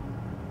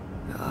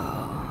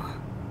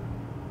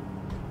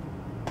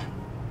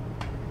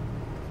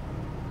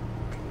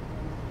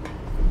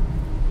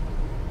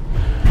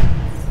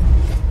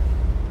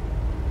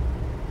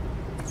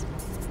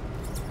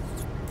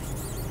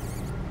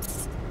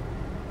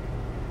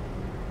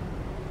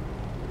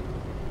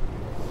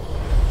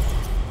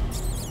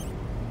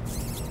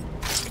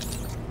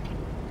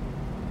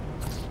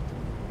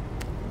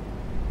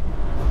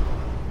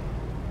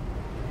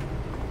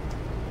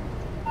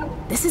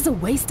 This is a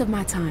waste of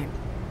my time.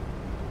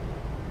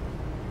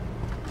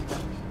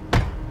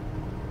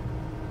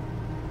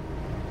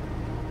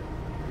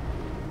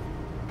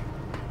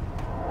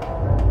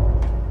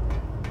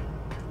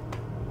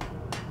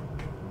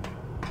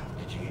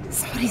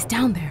 Somebody's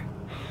down there.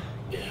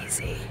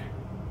 Easy.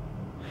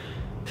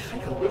 To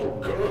think a little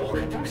girl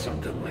could do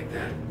something like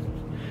that.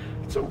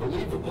 It's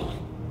unbelievable.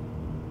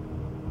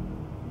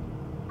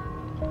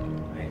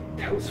 Hey,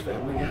 Tell's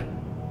family yet?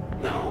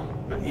 No,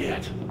 not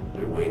yet.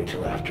 They're waiting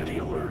till after the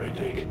alert, I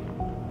think.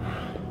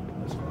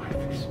 Was wife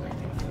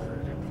expecting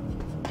third?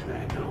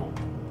 I know.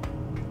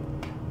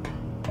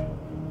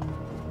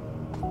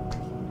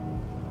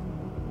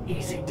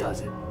 Easy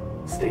does it.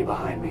 Stay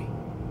behind me.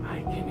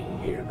 I can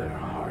hear their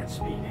hearts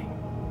beating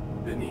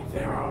beneath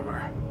their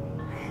armor.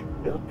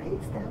 We'll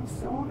pace them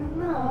soon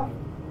enough.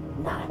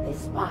 Not if they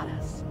spot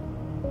us.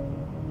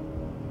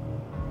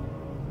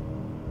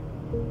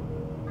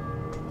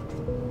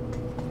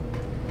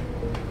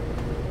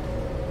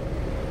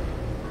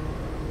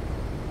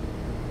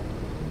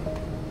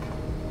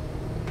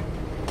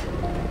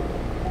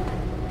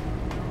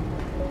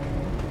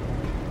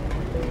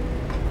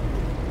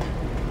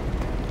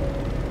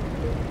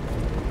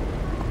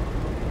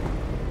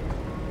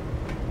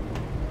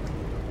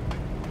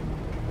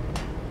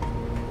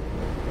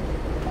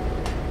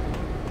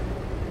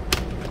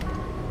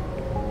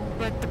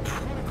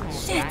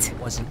 That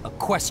wasn't a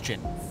question,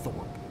 Thorpe.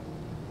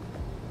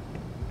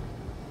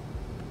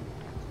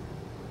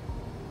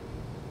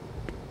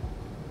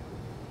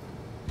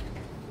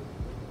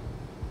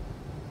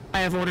 I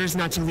have orders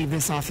not to leave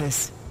this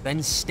office.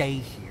 Then stay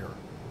here.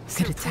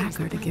 Could attack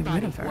her to get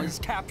rid of her. Was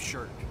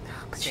captured.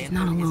 But she's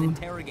not alone. Is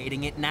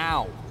interrogating it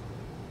now.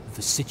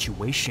 The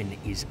situation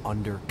is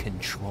under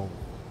control.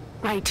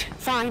 Right,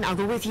 fine, I'll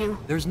go with you.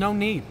 There's no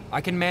need.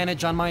 I can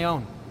manage on my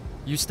own.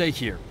 You stay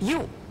here.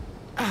 You?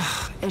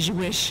 As you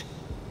wish.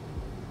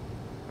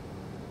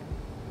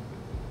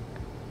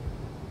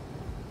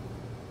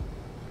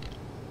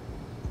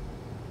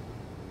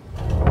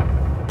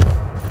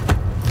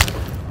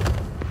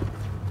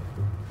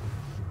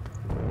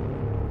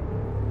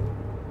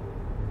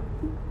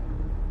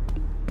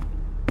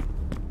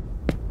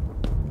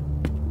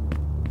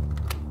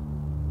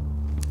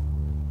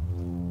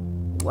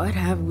 What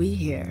have we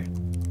here?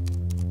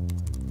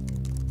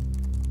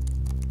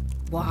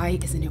 Why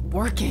isn't it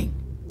working?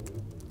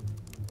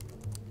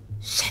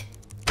 Shit.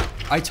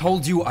 I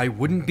told you I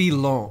wouldn't be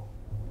long.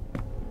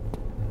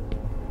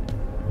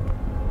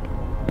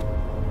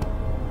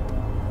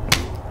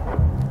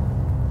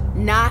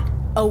 Not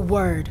a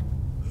word.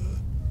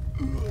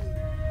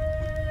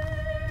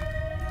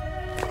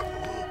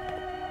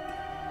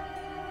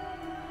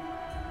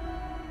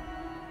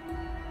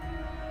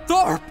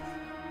 Thorpe!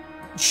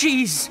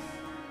 Jeez!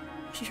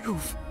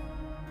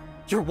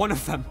 You're one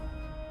of them,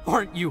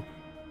 aren't you?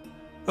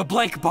 A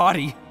blank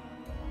body.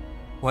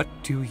 What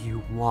do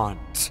you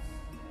want?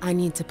 I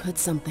need to put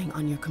something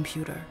on your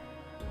computer.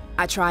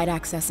 I tried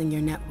accessing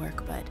your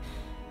network, but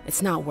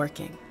it's not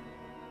working.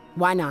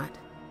 Why not?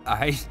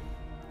 I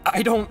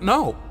don't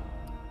know.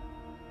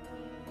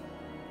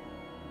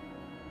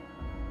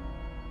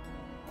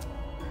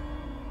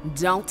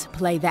 Don't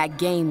play that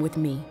game with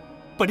me.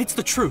 But it's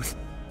the truth.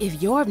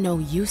 If you're of no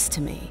use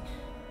to me,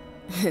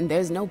 then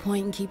there's no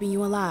point in keeping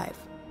you alive.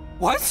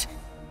 What?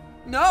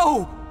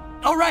 No!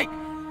 Alright!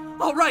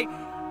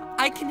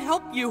 I can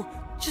help you.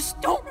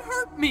 Just don't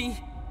hurt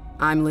me.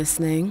 I'm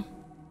listening.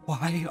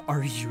 Why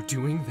are you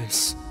doing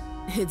this?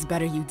 It's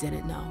better you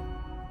didn't know.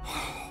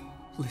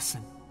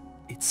 Listen,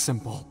 it's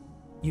simple.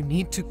 You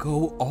need to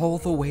go all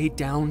the way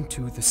down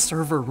to the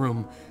server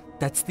room.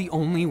 That's the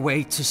only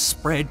way to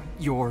spread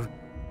your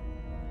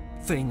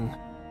thing.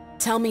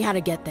 Tell me how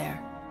to get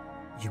there.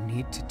 You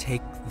need to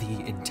take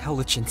the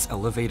intelligence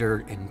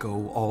elevator and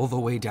go all the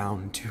way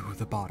down to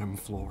the bottom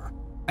floor.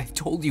 I've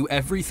told you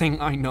everything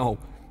I know.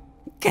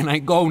 Can I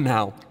go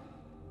now?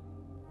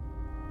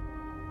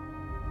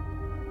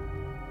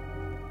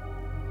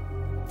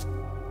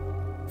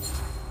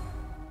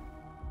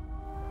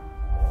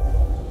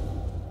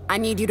 I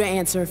need you to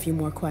answer a few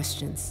more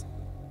questions.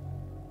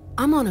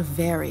 I'm on a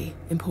very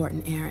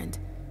important errand.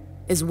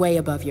 It's way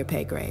above your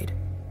pay grade.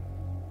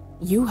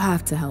 You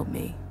have to help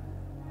me.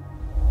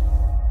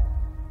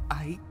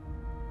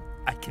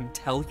 I can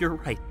tell you're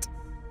right.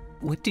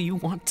 What do you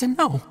want to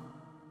know?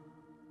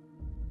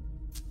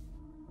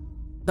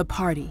 The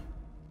party.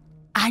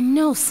 I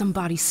know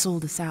somebody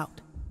sold us out.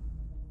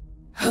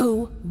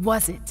 Who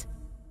was it?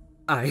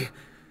 I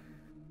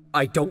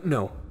don't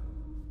know.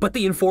 But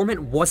the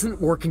informant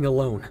wasn't working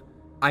alone.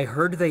 I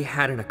heard they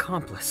had an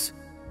accomplice.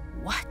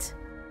 What?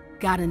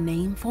 Got a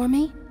name for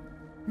me?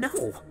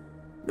 No.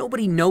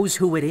 Nobody knows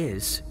who it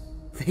is.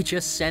 They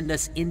just send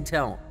us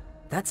intel.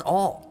 That's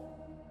all.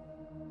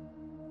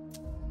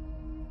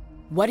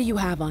 What do you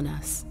have on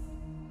us?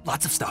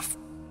 Lots of stuff.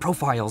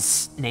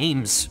 Profiles,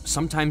 names,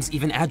 sometimes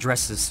even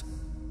addresses.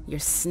 Your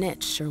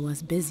snitch sure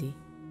was busy.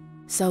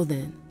 So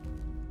then,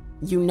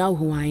 you know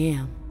who I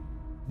am.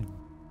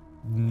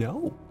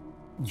 No.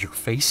 Your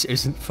face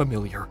isn't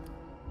familiar.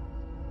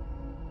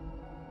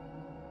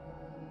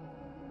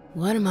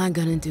 What am I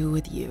gonna do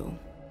with you?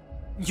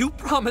 You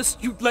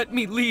promised you'd let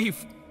me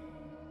leave.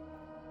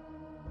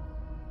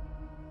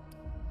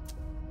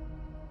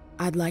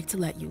 I'd like to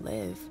let you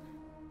live.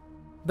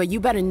 But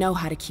you better know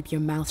how to keep your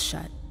mouth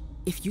shut.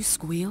 If you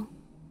squeal,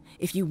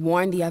 if you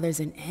warn the others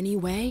in any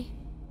way,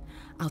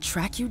 I'll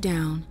track you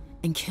down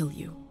and kill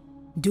you.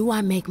 Do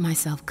I make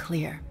myself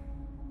clear?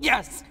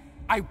 Yes!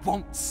 I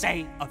won't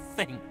say a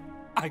thing.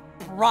 I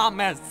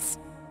promise.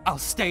 I'll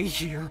stay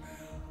here.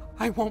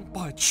 I won't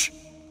budge.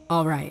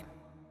 All right.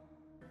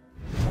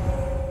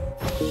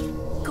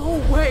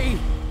 Go away!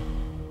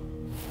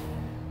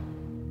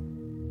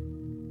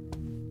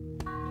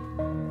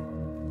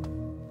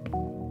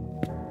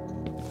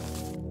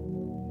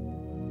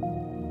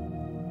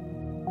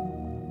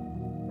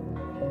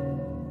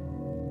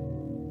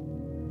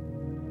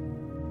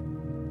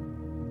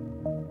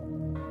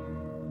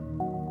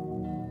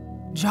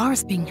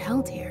 Jar's being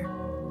held here,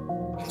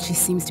 and she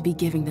seems to be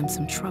giving them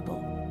some trouble.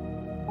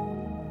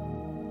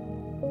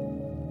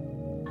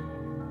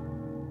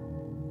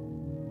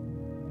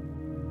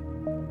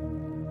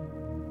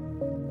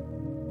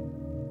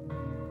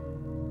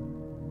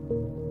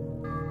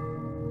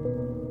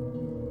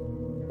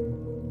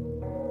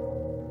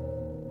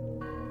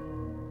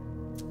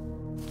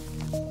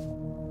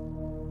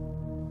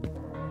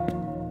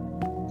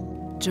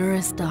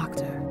 Juris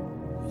Doctor,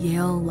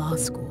 Yale Law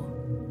School.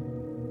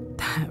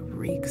 That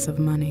reeks of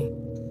money.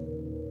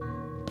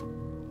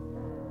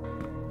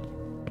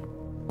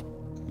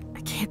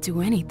 I can't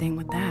do anything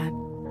with that.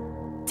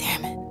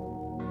 Damn it.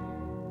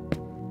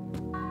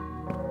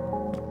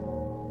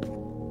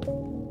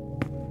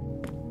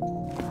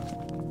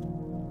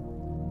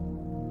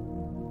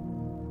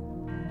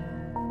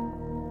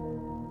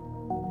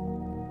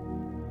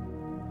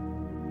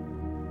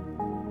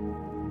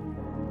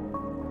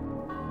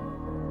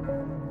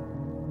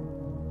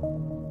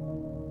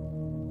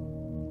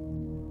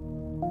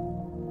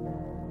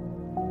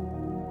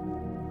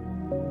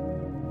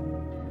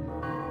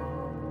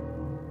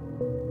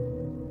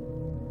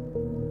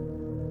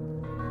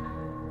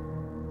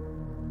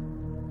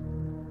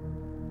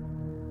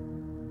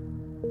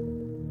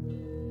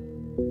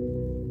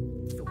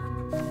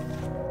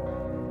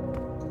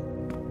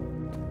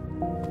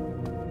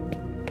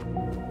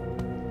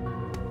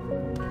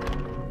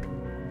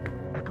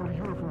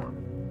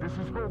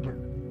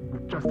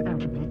 Just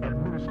entered the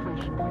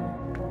administration wing.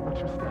 What's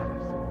your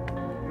status?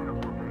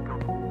 Uniform Nacon.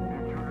 The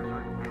intruders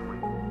are in Finley.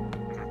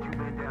 We got 2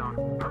 men down.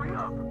 Hurry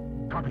up.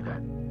 Copy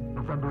that.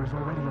 November is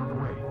already on the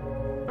way.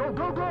 Go,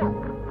 go, go!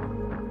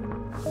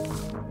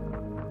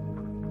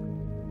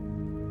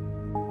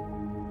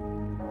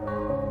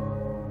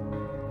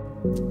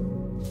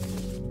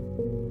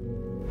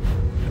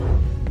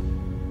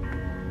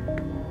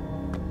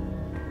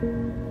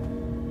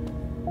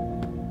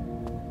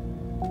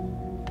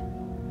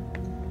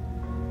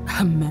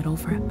 A medal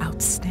for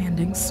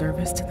outstanding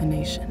service to the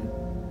nation.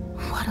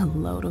 What a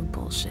load of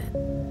bullshit.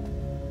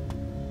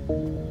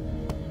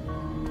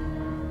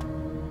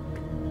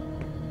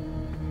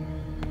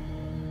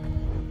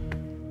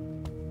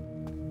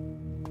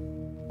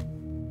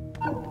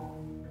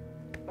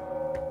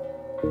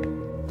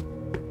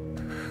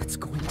 It's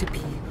going to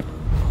be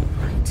all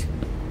right.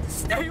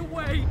 Stay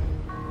away,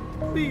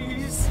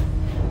 please.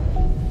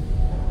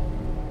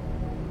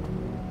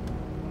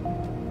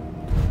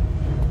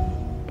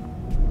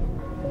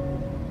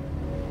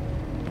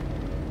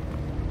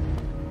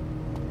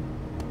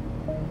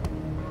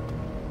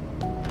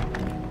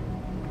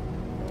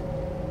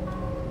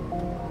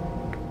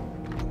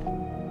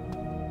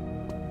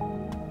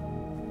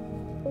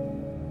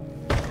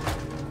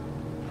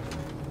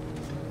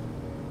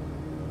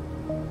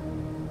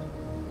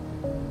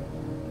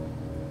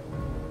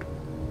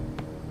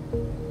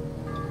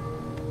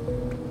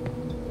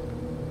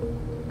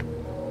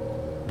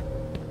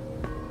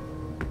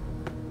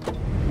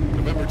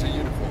 November to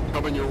uniform.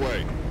 Coming your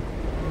way.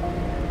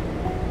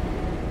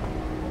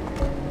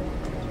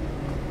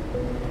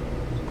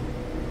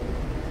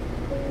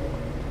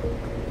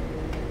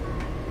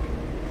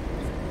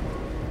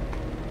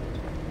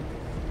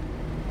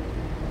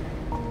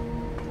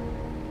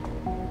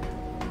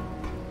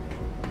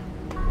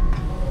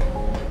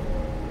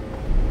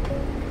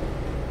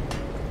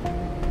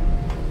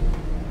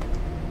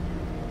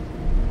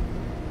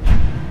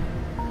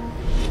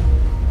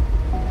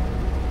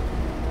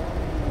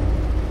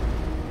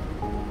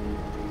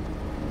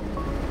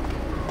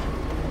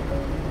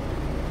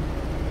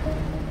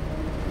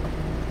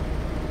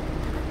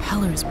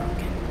 propeller is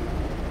broken.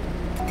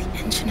 But the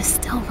engine is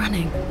still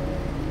running.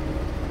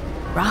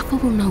 Rafa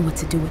will know what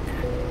to do with that.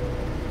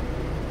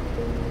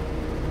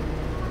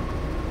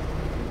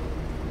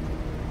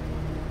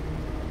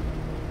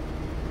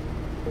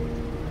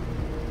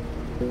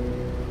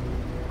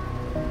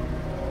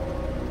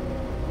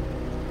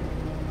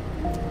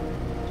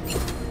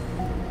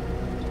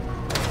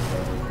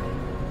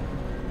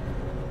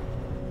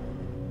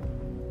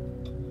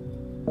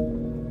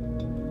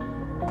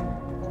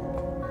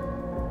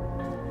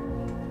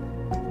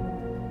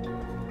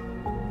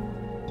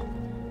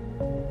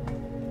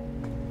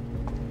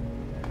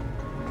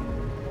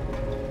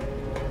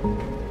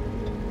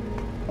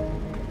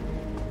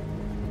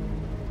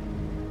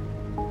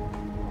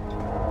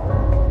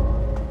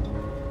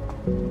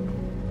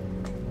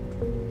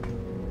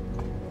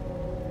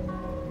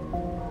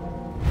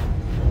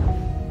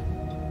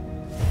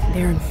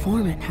 Their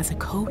informant has a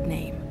code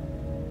name.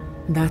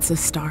 That's a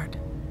start.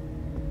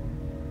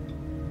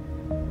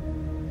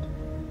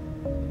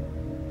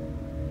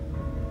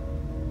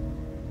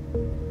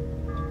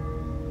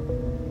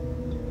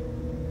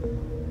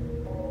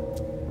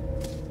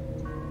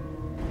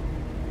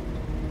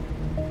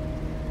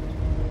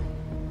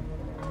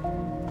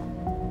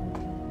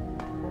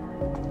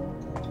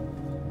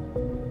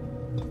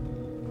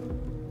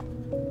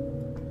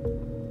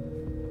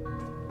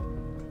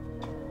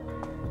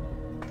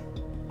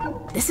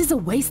 This is a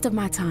waste of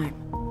my time.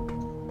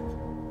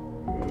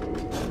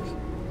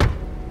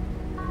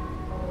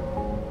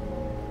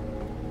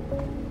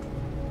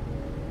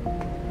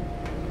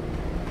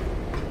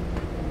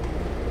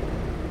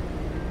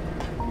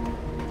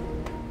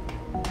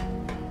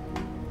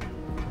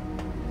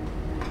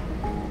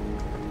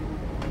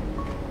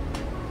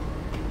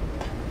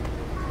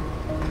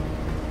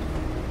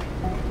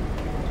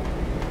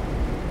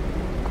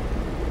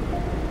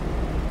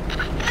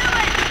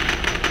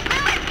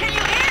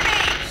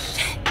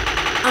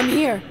 I'm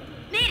here.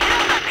 Need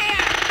help up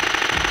here!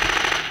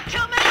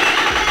 Too many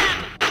of them!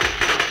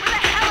 Where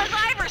the hell is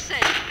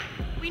Iverson?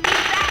 We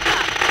need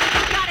backup!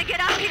 We gotta get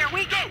up here!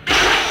 We get...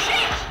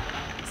 Shit!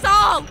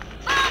 Saul!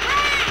 Saul,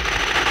 hey!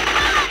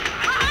 Run!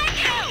 Behind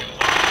you!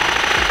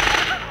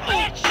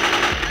 Bitch!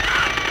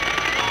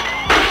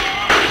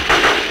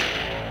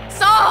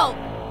 Saul!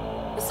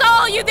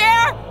 Saul, you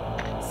there?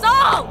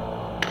 Saul!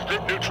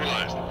 Been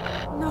neutralized.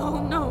 No,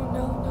 no,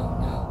 no, no,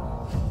 no.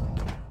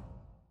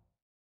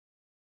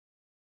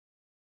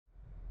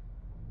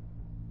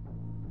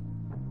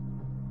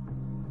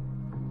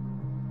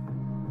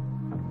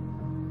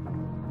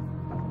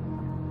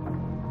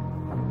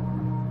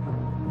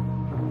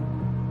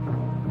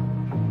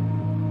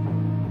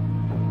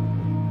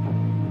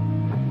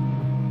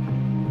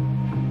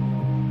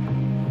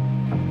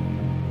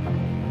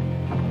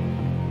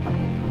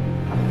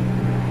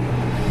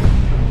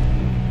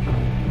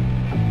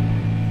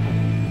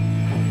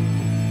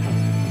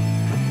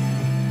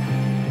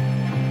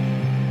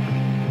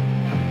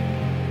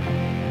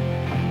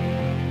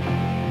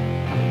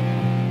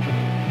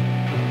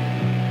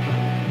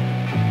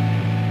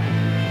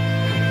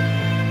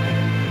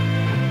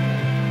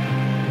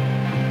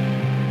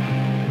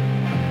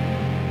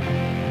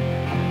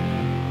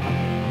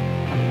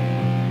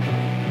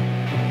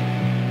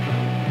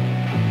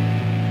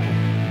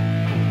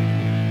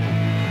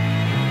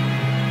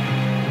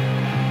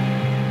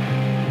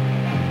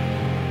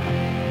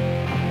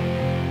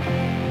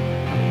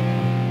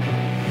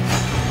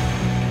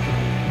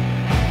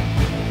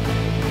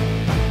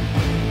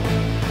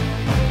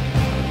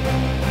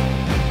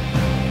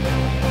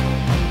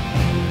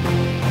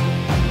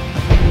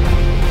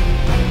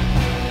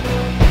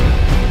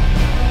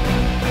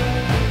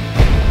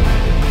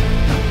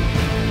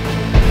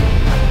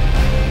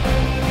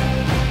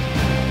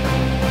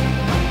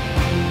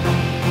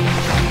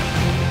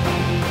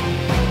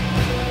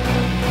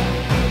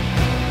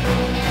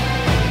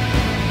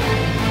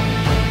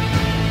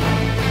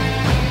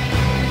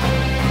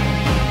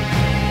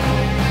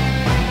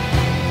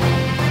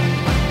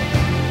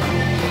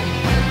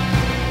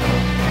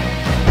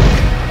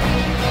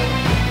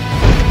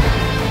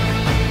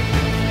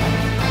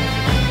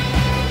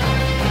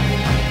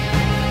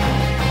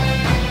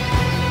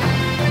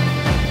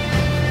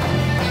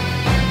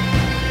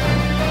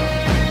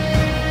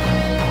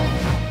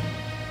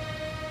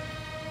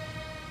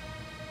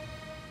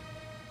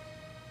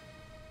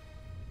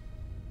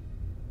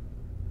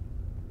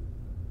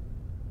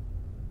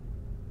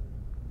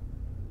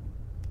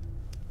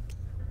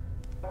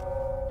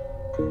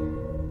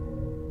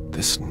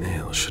 This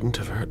nail shouldn't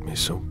have hurt me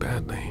so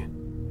badly.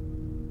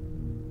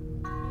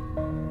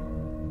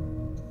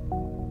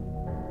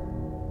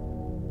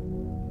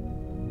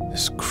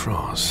 This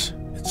cross,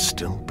 it's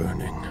still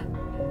burning.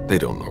 They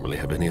don't normally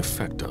have any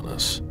effect on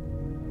us.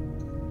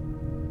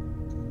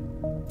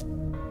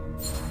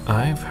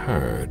 I've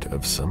heard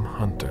of some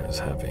hunters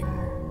having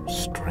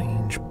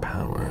strange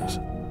powers.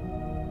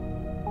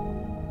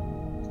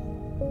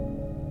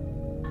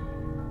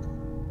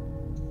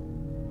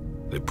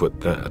 They put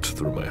that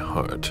through my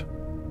heart.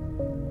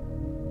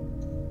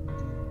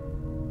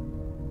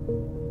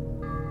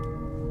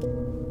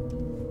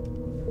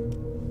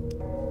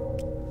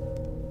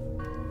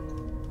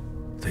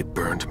 They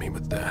burned me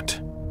with that.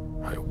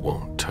 I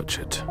won't touch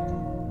it.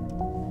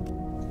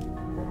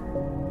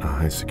 A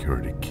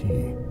high-security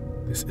key.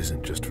 This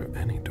isn't just for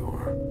any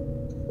door.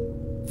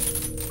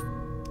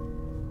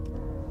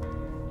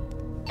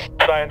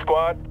 Science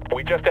Squad,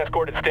 we just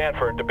escorted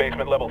Stanford to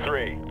basement level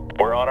 3.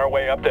 We're on our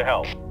way up to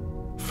help.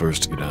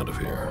 First get out of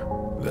here,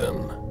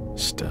 then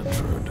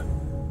Stanford.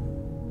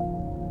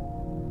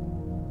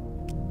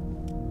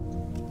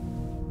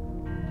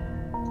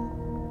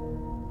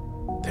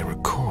 They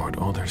record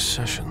all their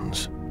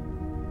sessions.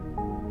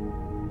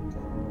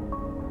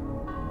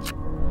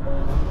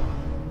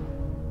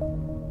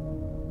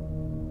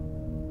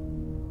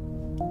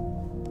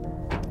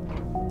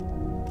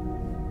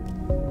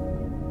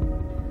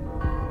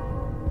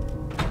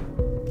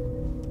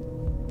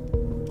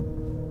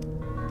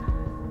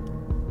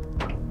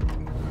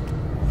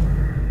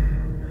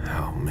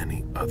 How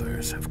many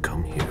others have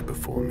come here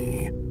before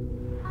me?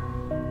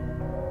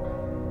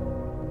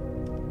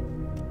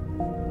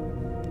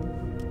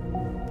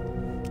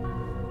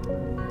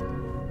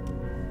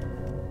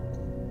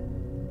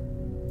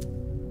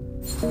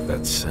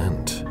 That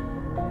scent.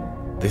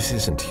 This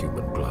isn't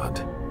human blood.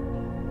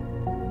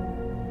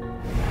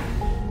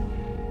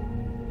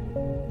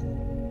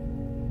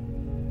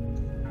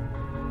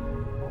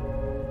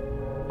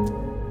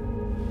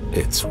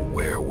 It's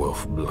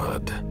werewolf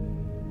blood.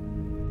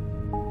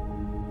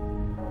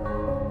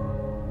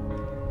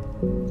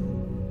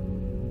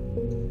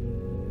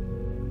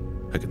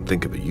 I can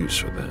think of a use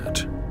for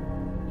that.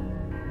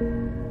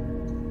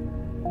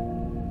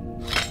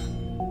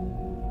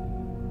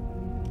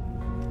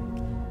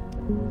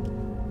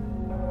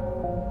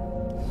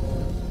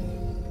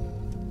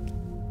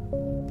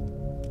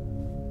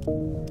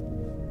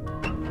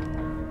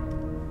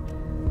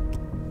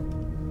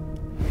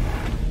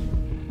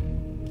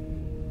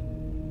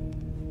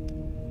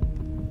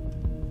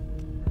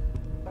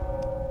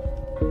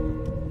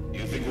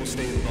 You think we'll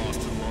stay in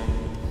Boston long?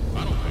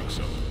 I don't think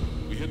so.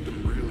 We hit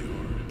them really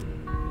hard.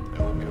 I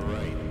hope you're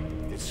right.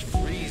 It's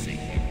freezing.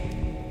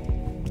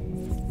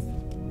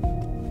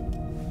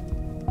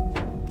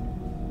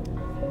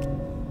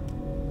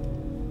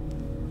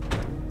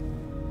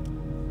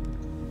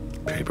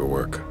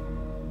 Paperwork.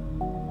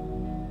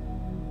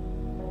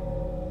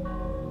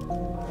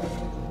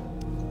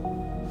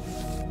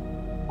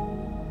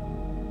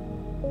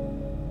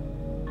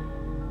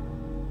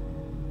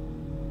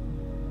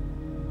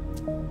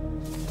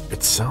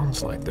 It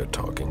sounds like they're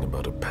talking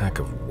about a pack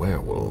of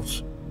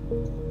werewolves.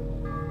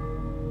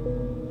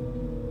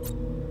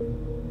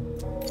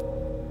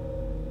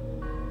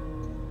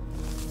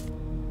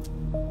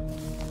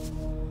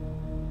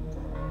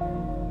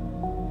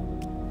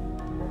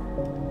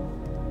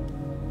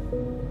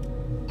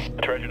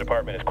 The Treasury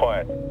Department is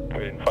quiet. We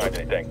didn't find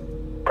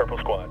anything. Purple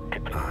Squad.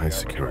 A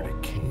high-security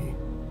key.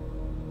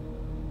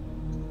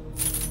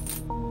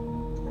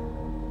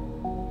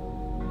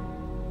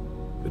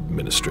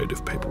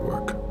 Administrative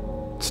paperwork.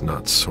 It's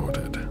not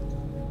sorted.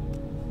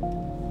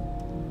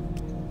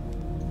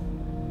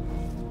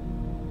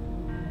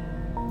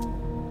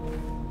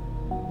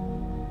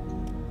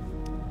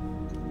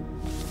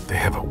 They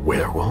have a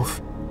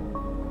werewolf?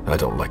 I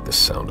don't like the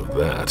sound of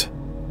that.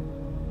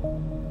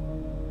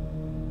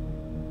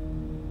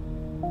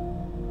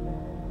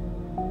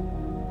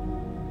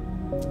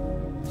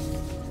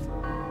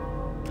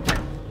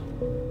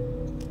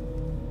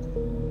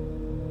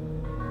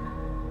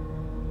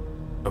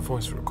 A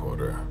voice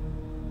recorder.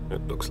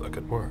 It looks like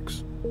it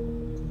works.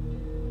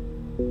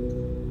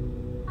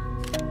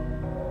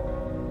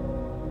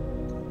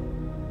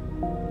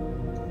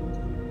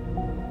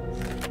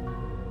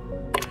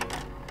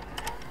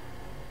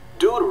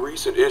 Due to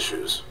recent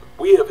issues,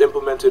 we have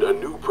implemented a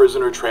new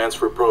prisoner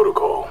transfer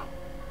protocol.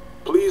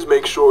 Please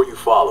make sure you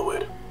follow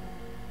it.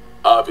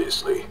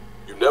 Obviously,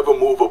 you never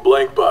move a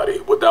blank body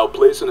without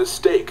placing a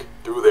stake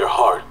through their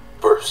heart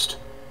first.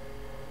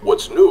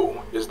 What's new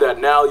is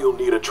that now you'll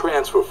need a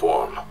transfer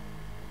form.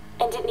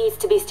 And it needs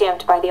to be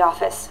stamped by the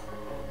office.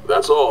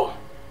 That's all.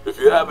 If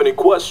you have any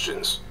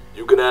questions,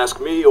 you can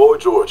ask me or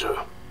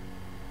Georgia.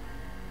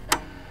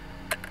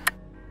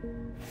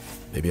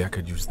 Maybe I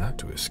could use that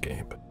to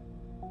escape.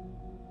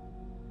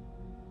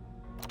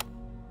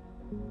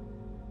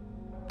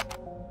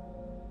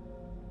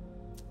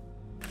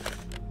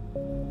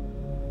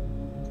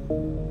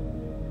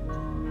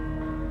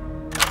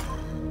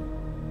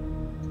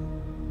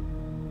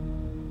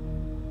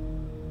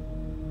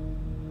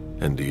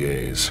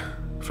 NDAs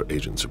for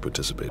agents who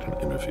participate in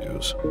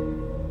interviews.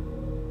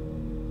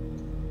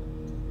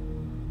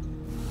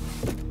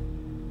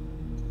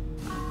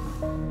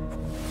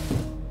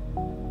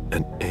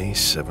 An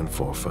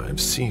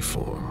A745C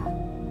form.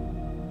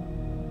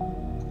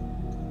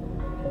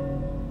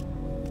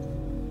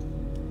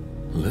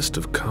 List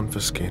of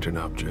confiscated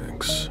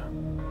objects.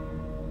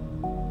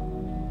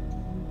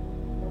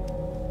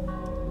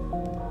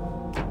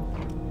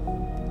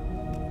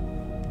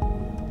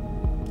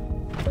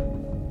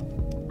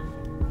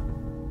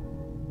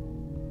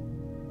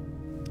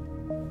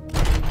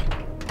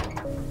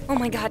 Oh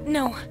my god,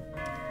 no.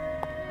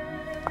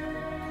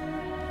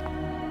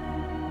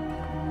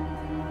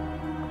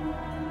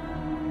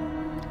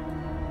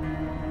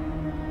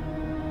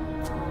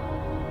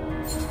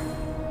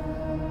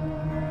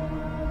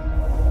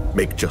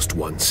 Make just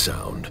one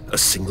sound, a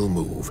single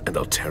move, and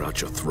I'll tear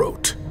out your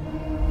throat.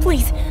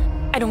 Please,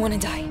 I don't want to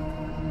die.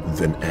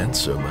 Then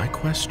answer my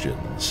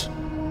questions.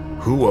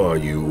 Who are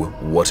you?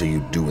 What are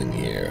you doing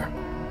here?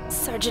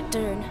 Sergeant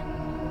Dern.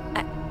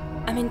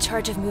 I'm in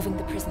charge of moving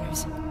the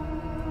prisoners.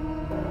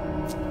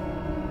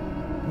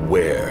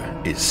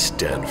 Where is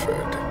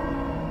Stanford?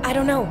 I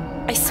don't know.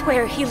 I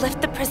swear, he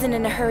left the prison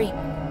in a hurry.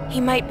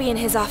 He might be in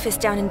his office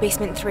down in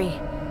basement 3.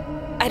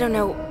 I don't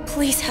know.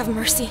 Please have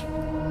mercy.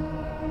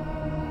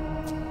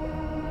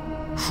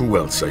 Who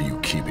else are you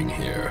keeping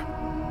here?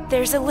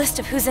 There's a list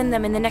of who's in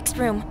them in the next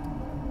room.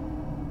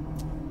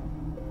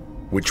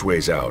 Which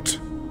way's out?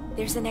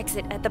 There's an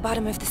exit at the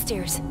bottom of the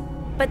stairs.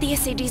 But the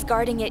S.A.D's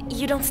guarding it.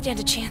 You don't stand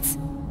a chance.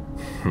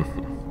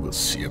 We'll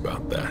see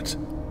about that.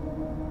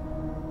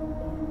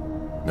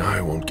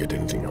 I won't get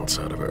anything else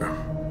out of her.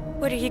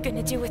 What are you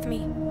gonna do with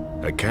me?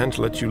 I can't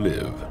let you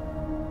live.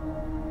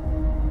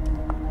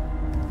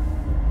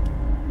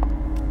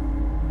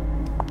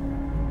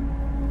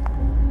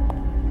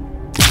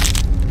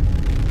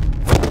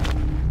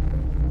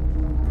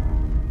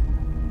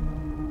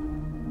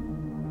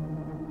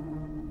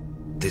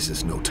 This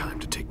is no time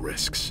to take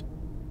risks.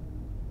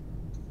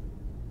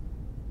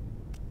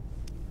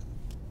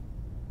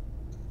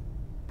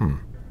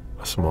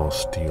 A small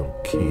steel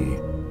key.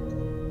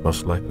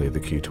 Most likely the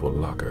key to a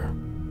locker.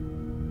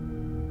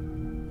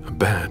 A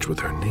badge with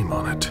her name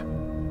on it.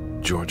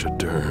 Georgia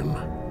Dern.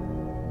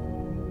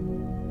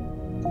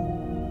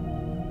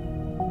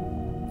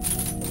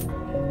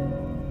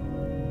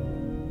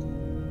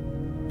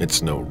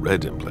 It's no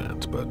red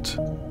implant, but...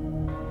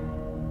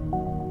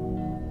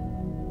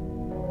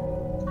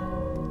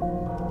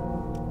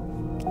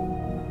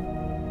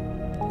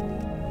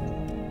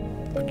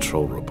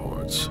 patrol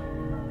reports.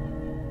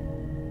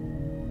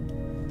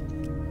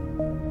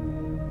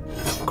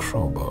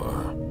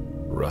 Crowbar,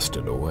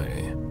 rusted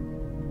away.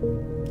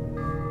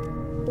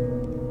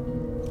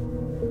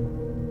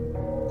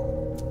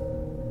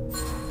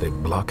 They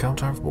block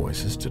out our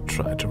voices to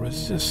try to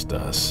resist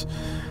us.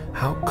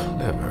 How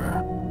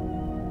clever.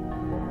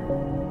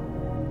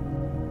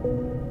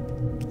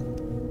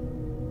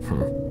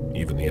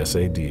 Even the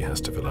S.A.D.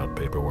 has to fill out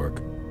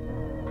paperwork.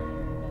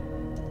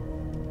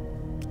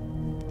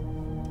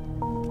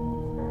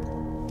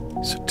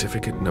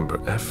 Certificate number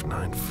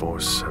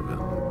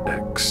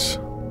F947X.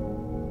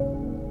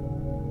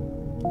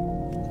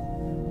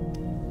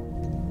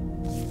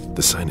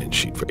 The sign-in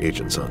sheet for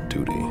agents on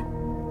duty.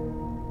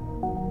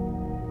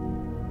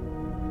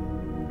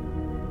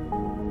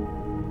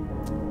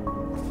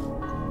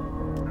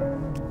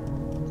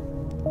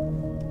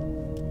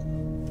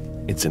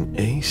 It's an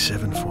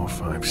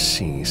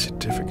A745C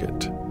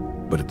certificate,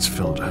 but it's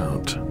filled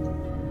out.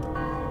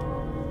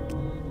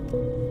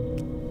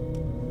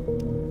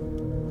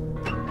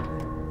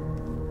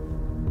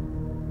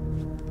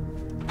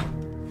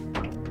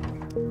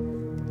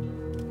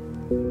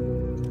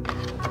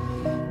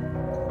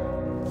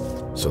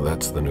 So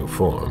that's the new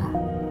form.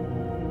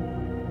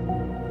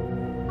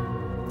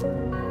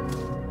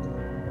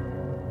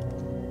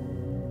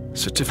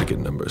 Certificate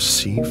number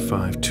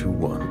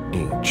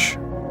C521H.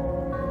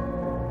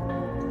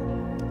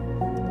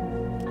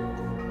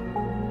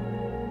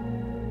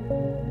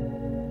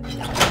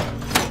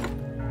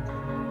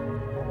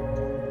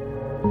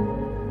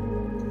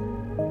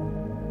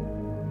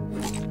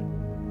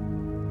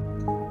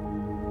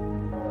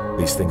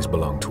 These things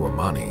belong to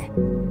Amani.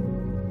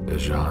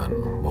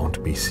 Dejan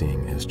won't be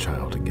seeing his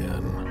child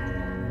again.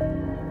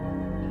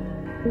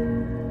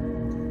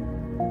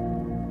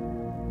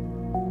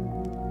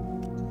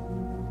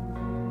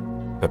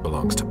 That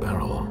belongs to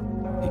Beryl.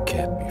 He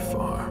can't be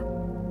far.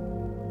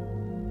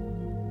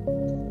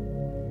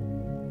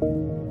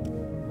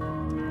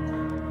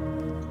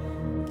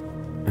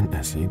 An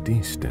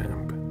S.A.D.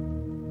 stamp.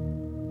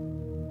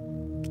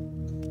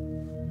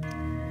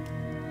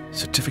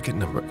 Certificate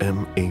number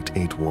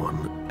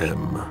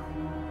M881M.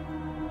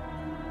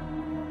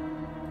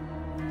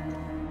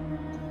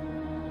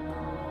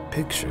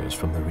 Pictures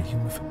from the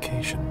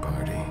reunification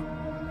party.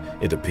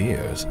 It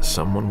appears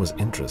someone was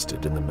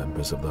interested in the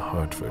members of the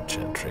Hartford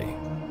Gentry.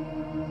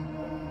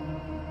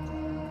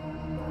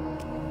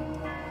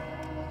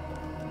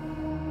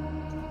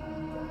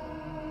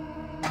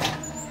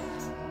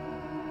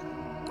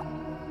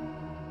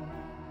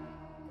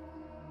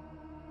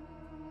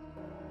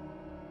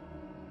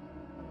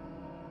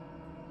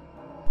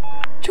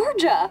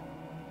 Georgia!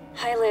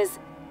 Hi, Liz.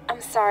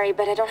 I'm sorry,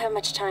 but I don't have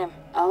much time.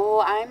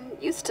 Oh, I'm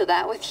used to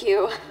that with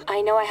you.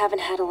 I know I haven't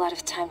had a lot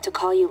of time to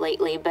call you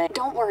lately, but...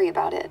 Don't worry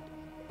about it.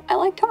 I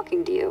like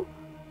talking to you,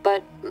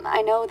 but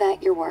I know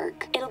that your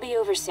work... It'll be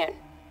over soon.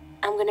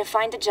 I'm gonna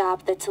find a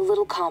job that's a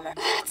little calmer.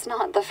 That's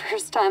not the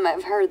first time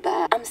I've heard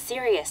that. I'm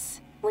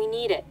serious. We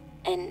need it,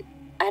 and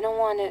I don't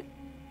want to...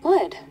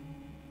 What?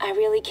 I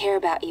really care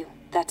about you,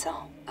 that's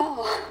all.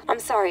 Oh. I'm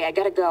sorry, I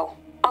gotta go.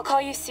 I'll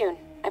call you soon,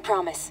 I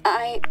promise.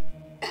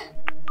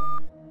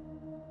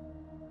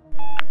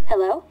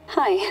 Hello?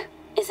 Hi.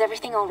 Is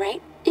everything all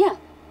right? Yeah,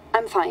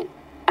 I'm fine.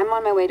 I'm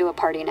on my way to a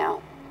party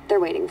now. They're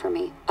waiting for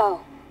me.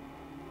 Oh.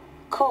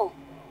 Cool.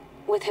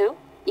 With who?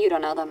 You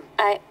don't know them.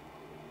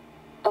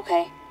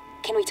 Okay.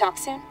 Can we talk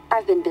soon?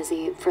 I've been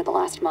busy for the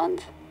last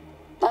month.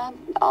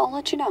 I'll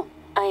let you know.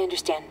 I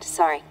understand.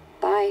 Sorry.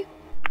 Bye.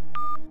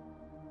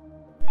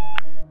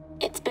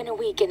 It's been a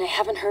week and I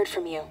haven't heard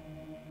from you.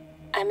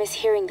 I miss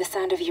hearing the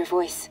sound of your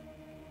voice.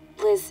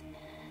 Liz,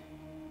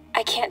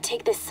 I can't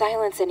take this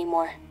silence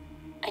anymore.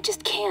 I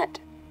just can't.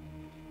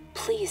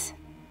 Please.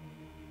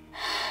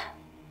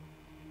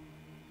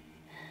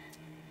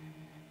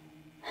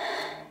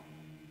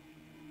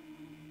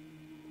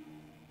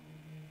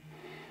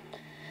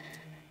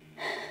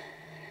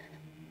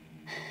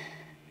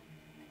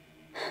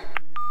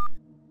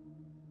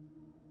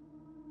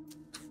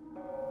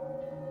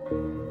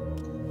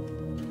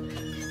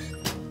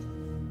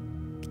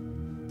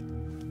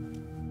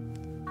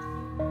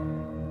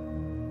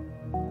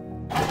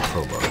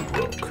 Crowbar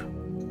broke.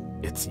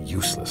 It's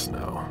useless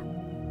now.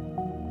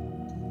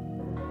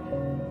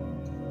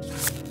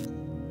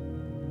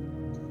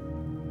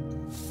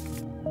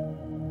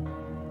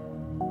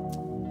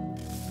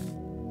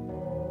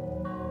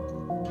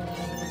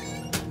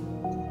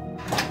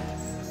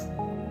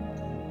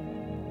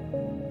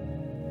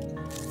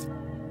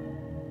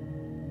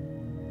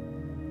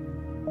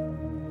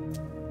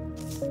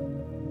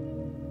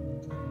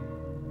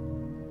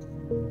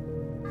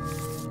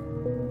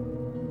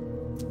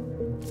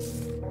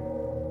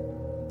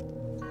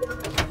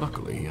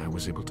 Luckily, I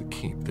was able to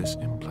keep this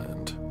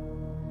implant.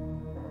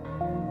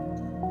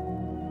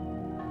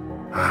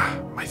 Ah,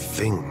 my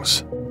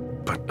things.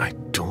 But I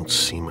don't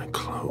see my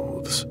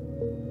clothes.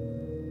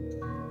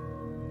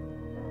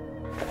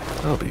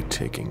 I'll be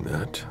taking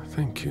that,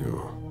 thank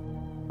you.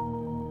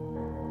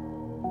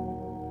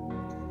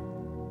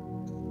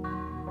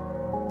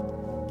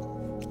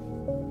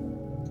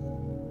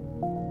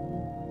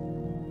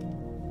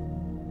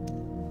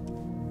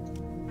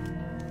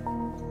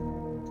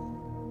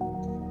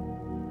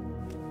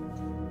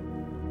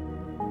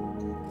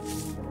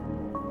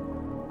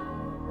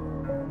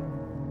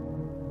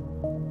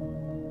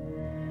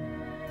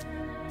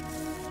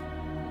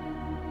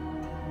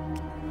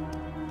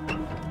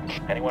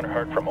 Anyone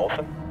heard from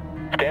Olsen?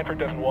 Stanford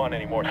doesn't want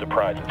any more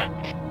surprises.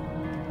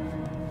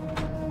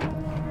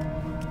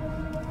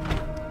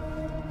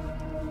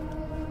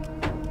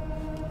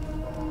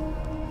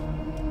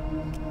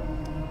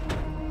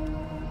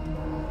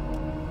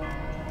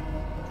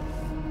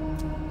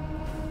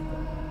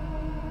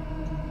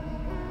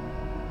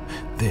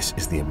 This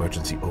is the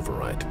emergency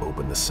override to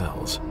open the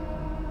cells.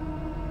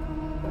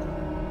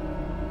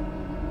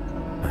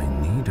 I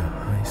need a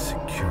high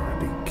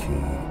security key.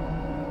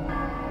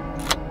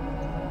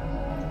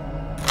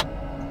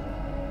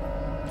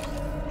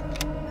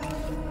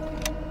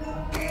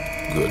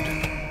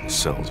 Good.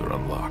 Cells are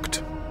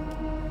unlocked.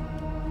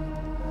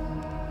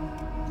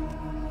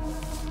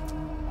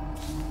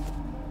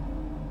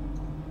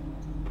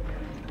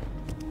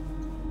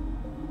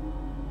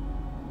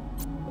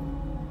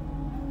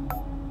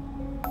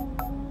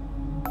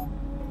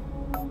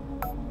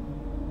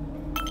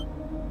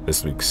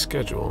 This week's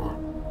schedule,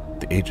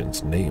 the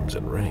agents' names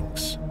and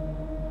ranks.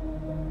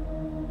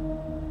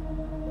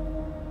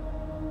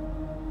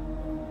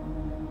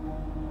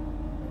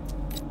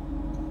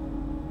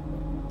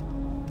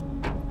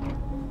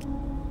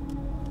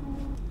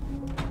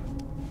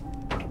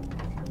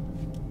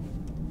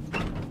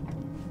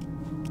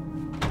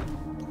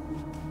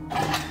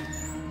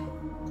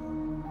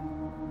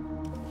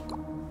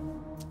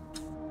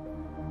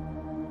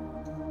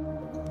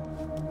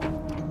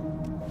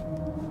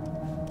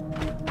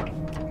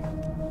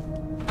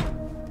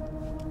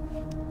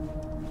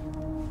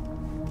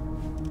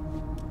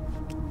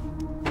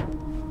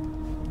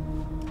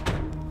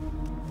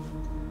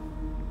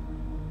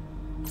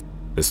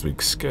 This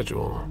week's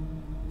schedule,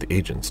 the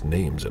agents'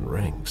 names and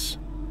ranks.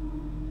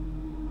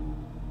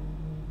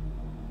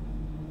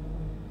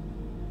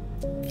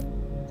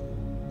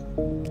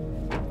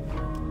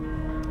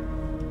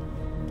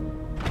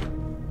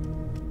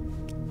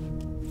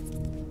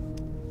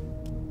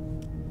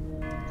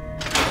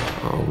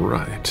 All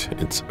right,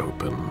 it's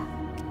open.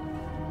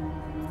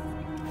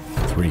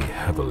 3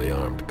 heavily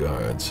armed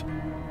guards.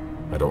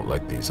 I don't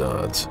like these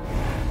odds.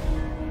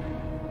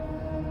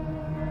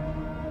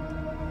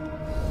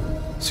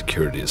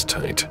 Security is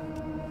tight.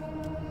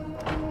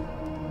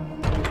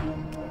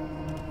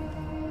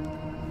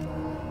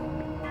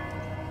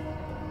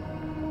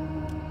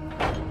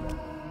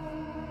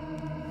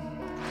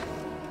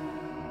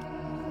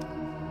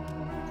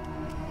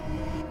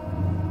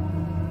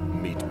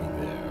 Meet me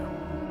there.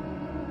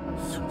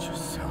 Suit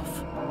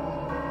yourself.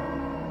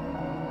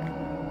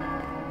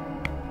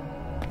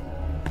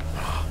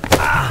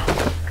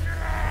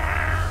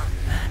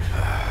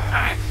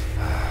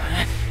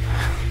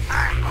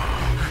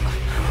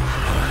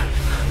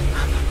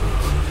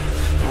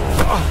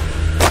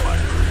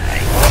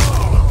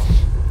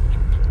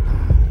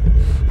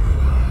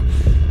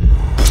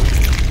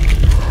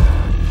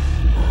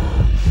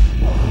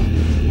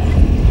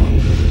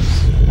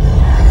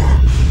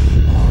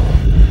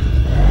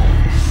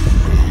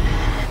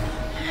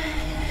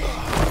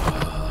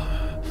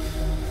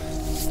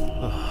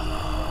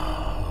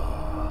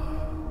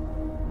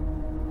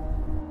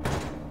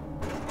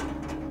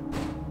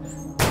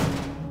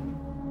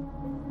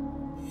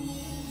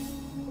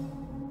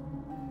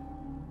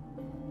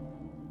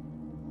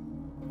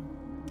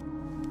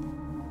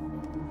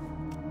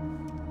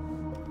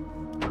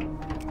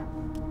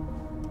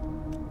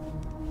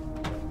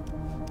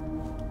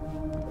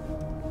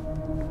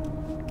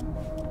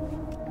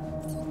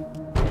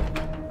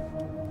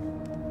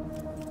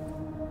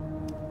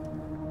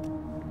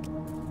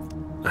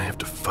 have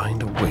to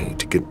find a way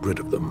to get rid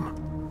of them.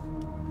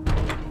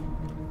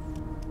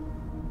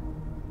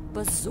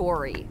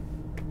 Bazori.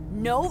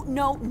 No,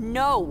 no,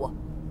 no!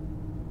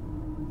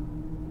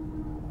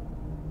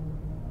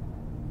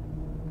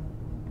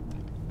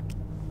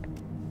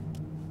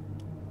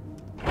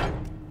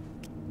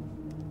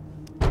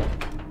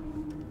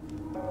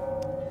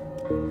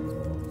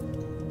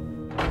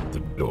 The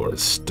door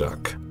is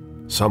stuck.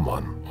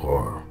 Someone,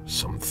 or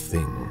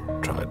something,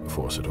 tried to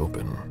force it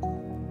open.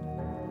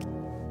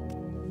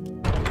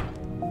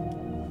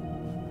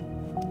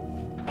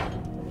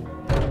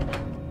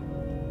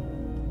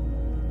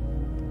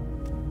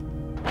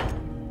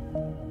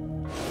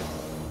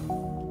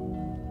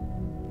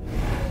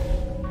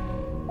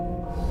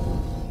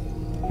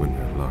 When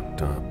we're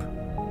locked up,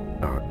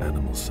 our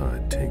animal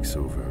side takes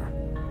over.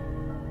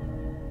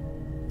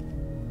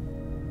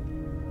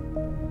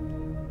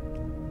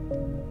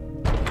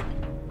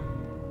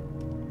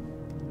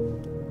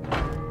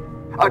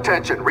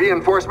 Attention,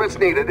 reinforcements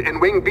needed in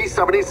Wing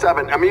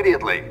B-77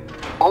 immediately.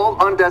 All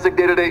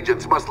undesignated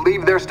agents must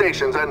leave their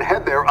stations and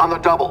head there on the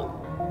double.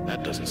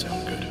 That doesn't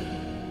sound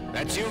good.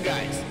 That's you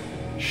guys.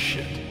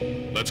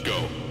 Shit. Let's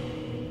go.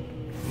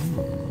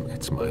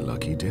 It's my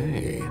lucky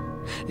day.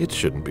 It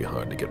shouldn't be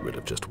hard to get rid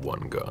of just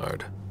one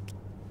guard.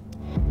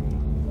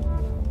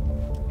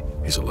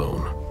 He's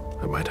alone.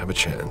 I might have a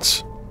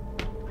chance.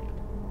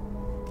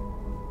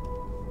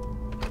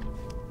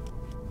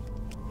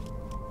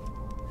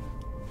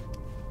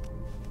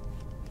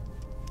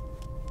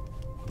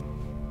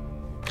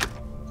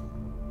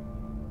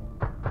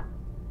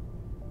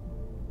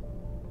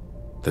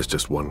 There's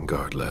just one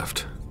guard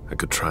left. I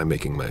could try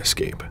making my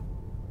escape.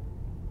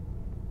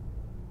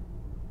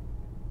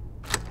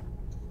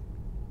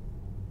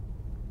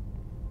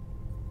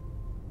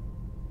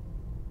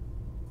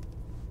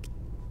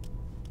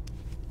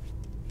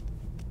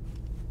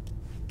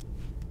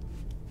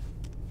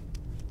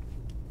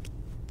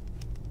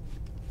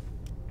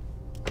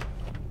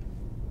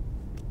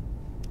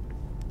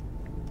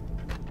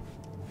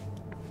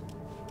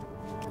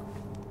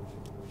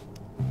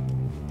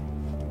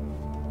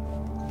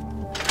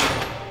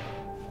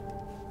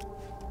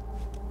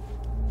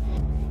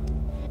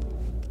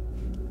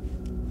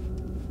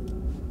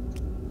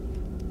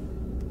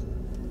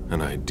 An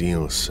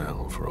ideal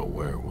cell for a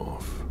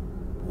werewolf.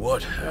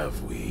 What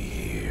have we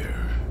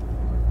here?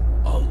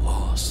 A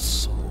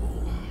lost soul.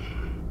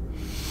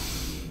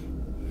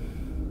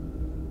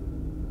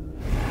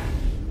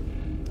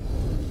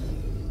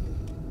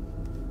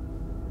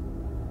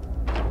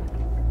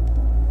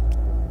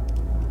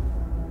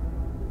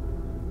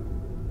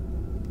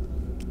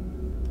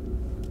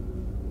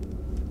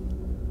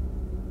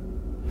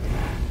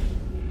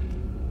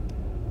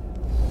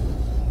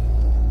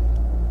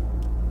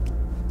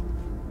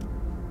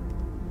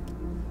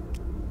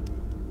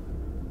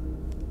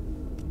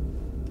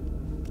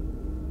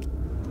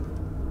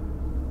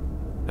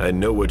 I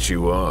know what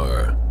you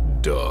are,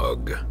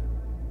 dog.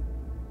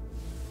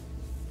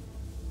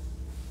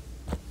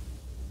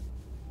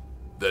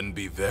 Then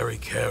be very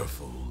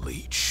careful,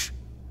 Leech.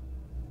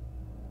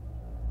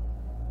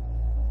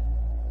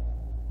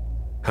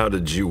 How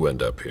did you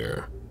end up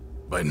here?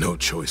 By no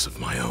choice of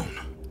my own.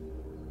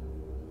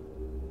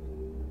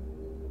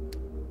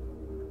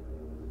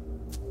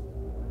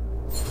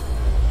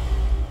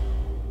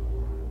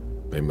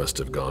 They must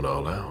have gone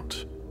all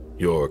out.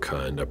 Your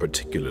kind are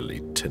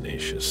particularly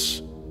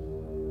tenacious.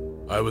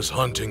 I was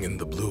hunting in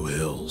the Blue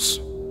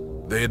Hills.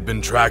 They had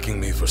been tracking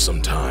me for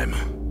some time.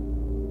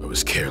 I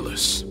was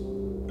careless.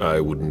 I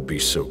wouldn't be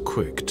so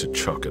quick to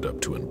chalk it up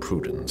to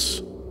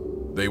imprudence.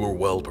 They were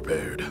well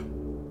prepared.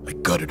 I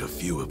gutted a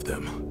few of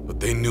them,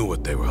 but they knew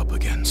what they were up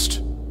against.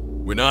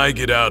 When I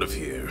get out of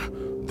here,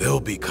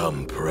 they'll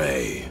become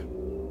prey.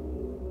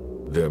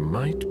 There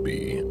might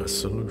be a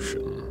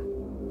solution.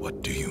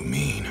 What do you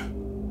mean?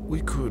 We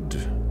could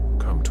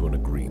come to an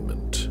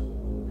agreement.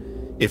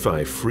 If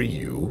I free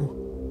you,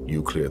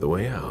 you clear the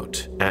way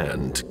out,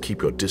 and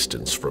keep your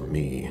distance from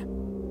me.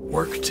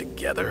 Work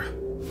together?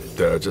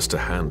 There are just a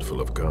handful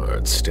of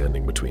guards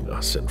standing between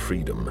us and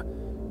freedom.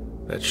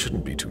 That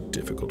shouldn't be too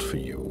difficult for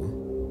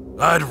you.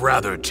 I'd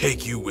rather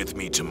take you with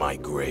me to my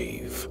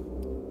grave.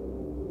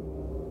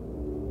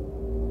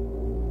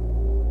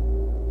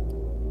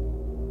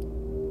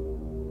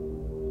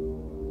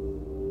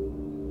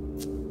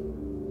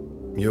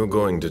 You're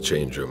going to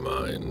change your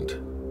mind.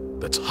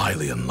 That's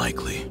highly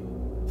unlikely.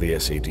 The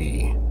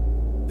S.A.D.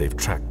 They've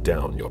tracked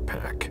down your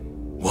pack.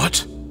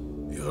 What?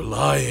 You're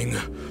lying,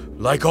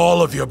 like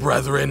all of your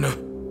brethren.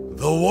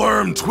 The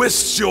worm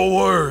twists your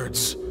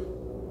words.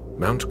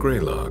 Mount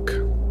Greylock,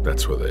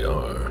 that's where they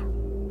are.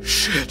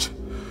 Shit.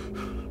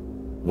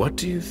 What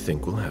do you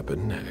think will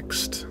happen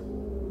next?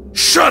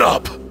 Shut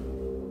up!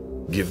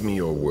 Give me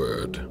your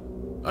word.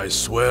 I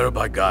swear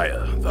by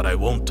Gaia that I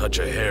won't touch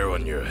a hair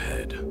on your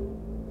head.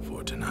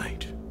 For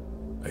tonight.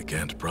 I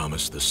can't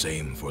promise the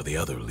same for the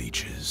other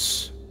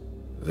leeches.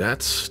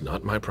 That's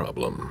not my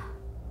problem.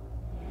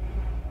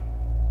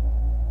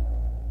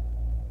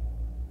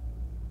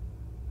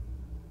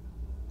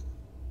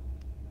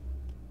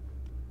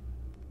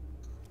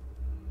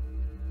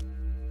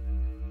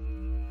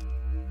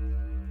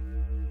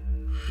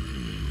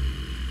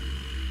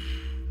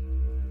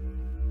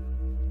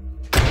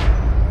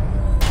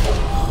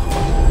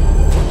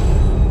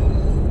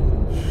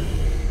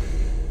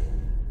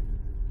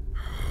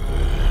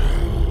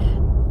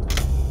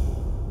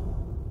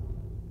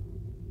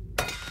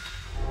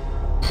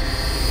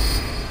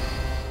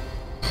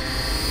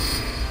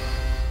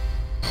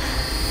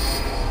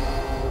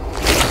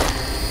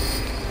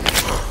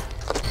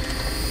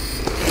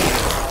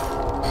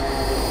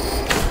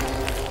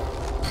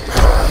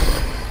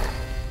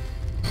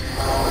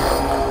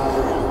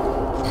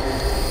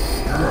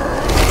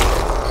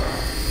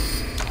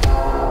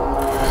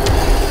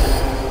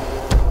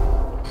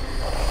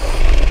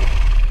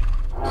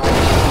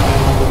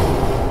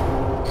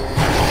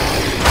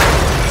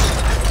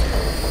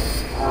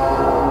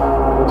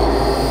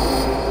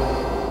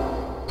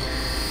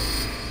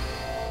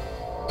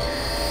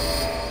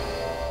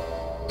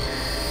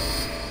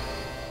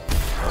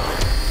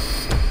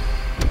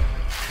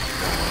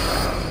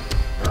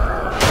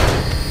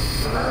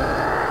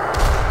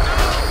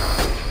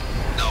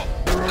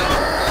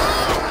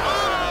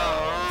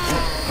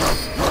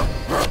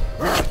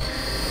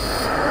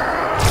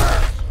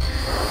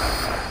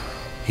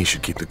 He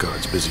should keep the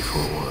guards busy for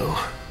a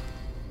while.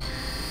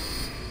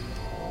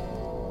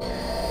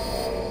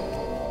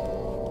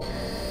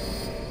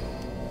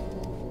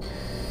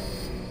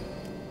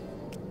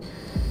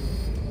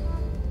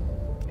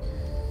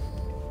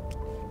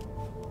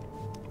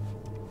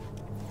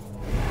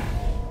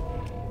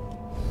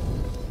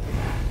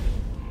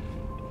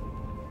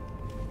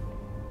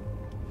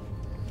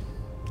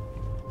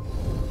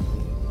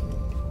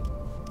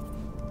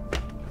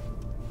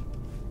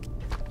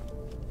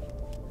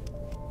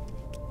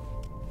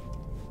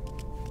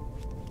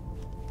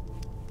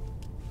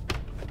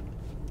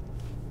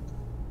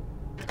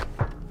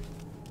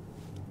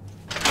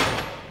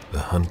 The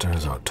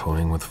hunters are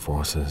toying with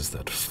forces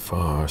that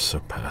far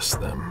surpass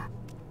them.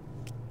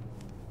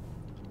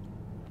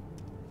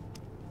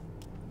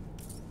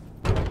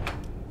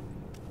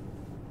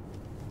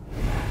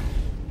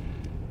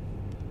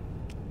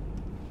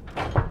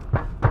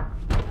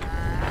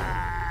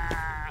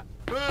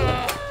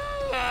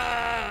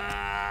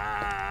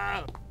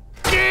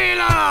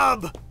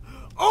 Caleb!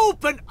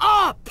 Open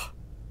up!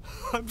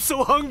 I'm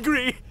so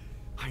hungry.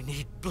 I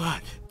need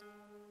blood.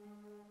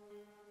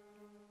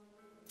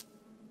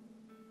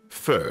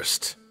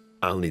 First,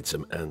 I'll need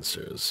some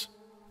answers.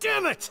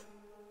 Damn it!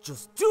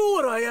 Just do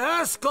what I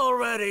ask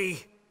already!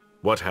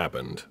 What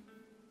happened?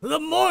 The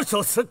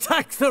mortals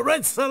attacked the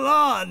Red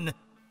Salon!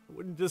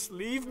 Wouldn't just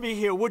leave me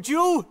here, would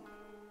you?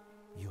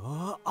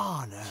 Your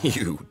honor.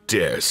 You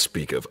dare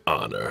speak of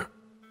honor?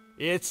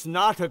 It's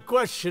not a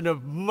question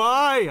of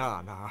my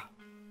honor.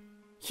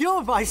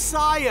 You're my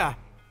sire!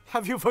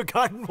 Have you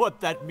forgotten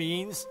what that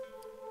means?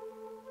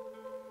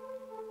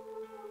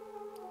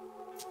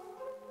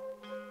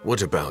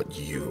 What about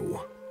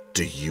you?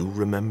 Do you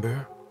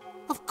remember?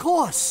 Of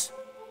course!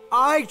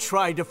 I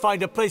tried to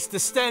find a place to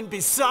stand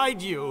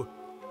beside you.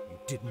 You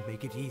didn't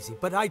make it easy,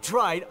 but I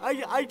tried.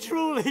 I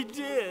truly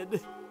did.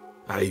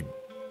 I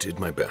did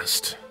my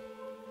best.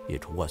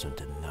 It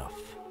wasn't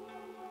enough.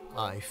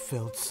 I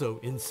felt so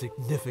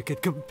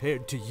insignificant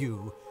compared to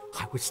you.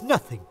 I was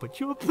nothing but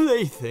your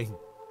plaything.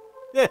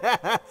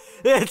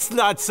 It's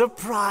not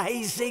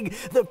surprising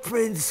the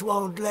prince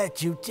won't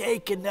let you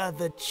take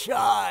another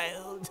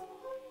child.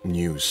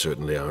 You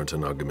certainly aren't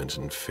an argument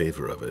in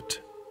favor of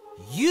it.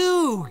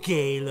 You,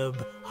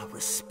 Caleb, are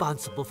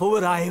responsible for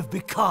what I have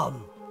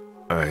become.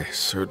 I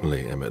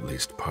certainly am at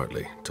least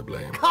partly to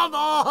blame. Come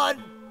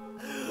on!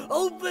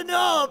 Open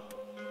up!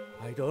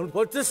 I don't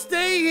want to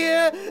stay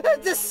here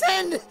and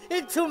descend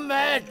into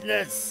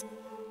madness.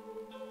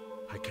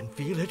 I can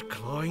feel it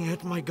clawing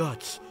at my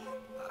guts.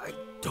 I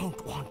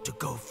don't want to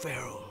go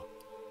feral.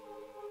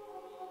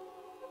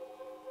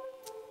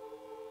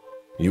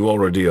 You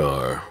already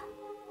are.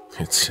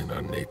 It's in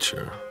our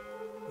nature.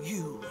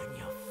 You and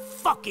your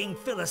fucking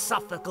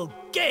philosophical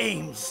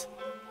games!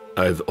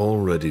 I've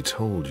already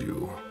told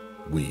you,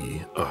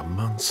 we are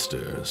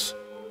monsters.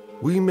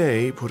 We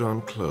may put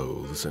on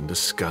clothes and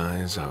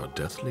disguise our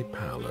deathly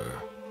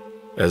pallor.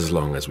 As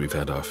long as we've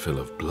had our fill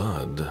of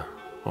blood,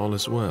 all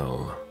is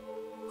well.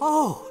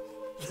 Oh,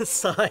 the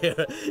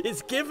sire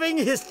is giving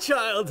his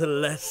child a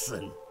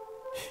lesson.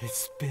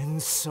 It's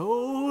been so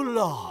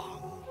long.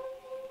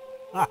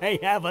 I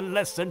have a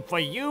lesson for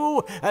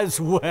you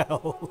as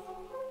well.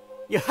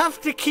 You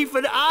have to keep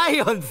an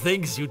eye on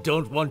things you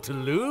don't want to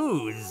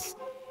lose.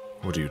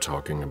 What are you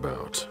talking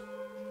about?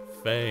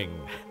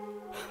 Feng.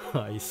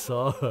 I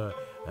saw her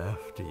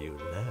after you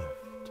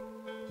left.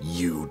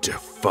 You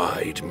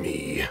defied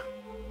me.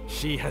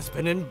 She has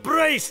been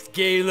embraced,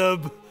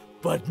 Caleb,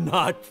 but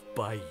not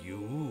by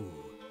you.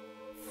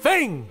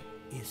 Feng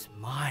is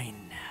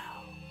mine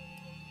now.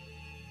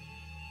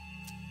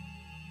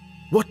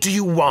 What do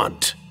you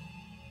want?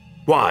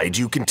 Why do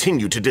you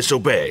continue to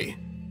disobey?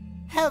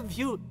 Have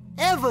you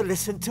ever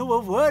listened to a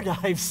word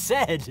I've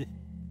said?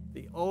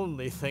 The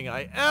only thing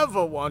I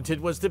ever wanted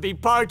was to be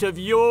part of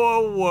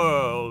your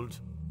world.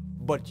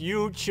 But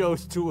you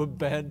chose to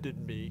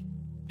abandon me.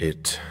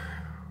 It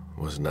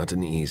was not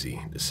an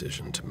easy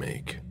decision to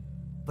make.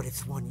 But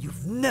it's one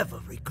you've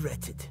never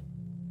regretted.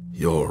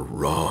 You're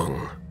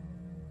wrong.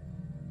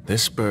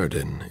 This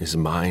burden is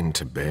mine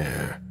to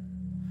bear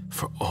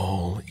for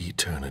all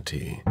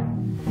eternity.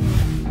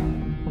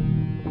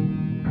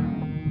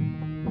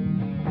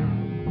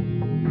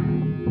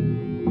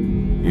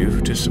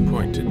 You've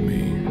disappointed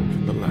me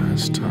for the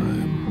last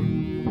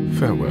time.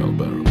 Farewell,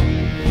 Baron.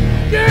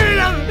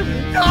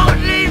 Caleb!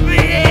 Don't leave me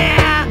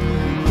here!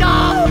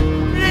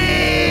 Don't!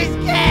 Please,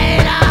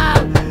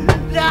 Caleb!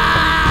 No!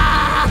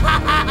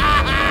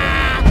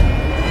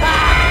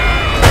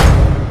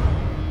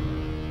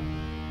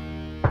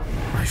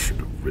 I should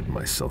have rid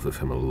myself of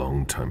him a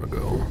long time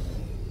ago.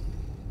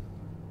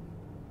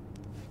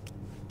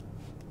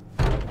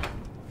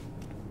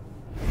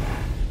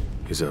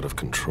 He's out of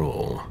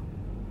control.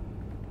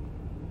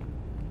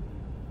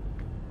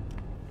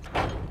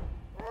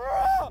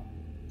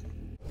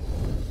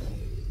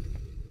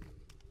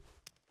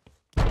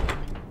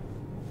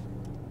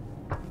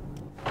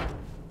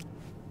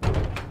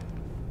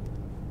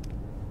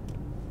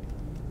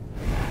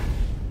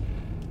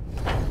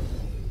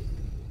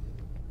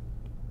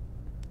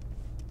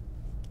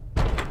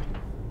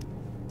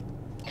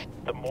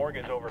 morgue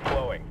is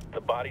overflowing. The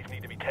bodies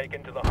need to be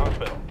taken to the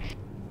hospital.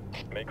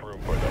 Make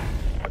room for them,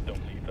 but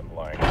don't leave them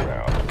lying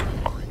around.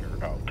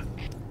 Krieger out.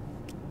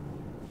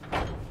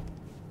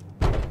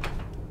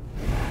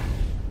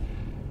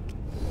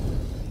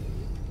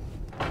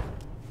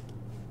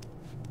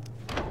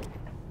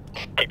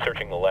 Keep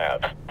searching the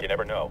labs. You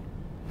never know.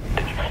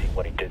 Did you see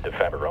what he did to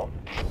Faberone?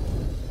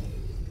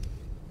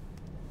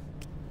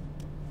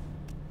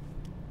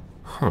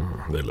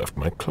 They left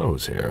my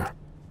clothes here.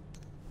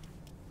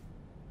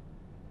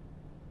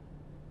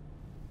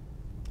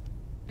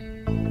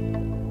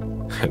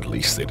 At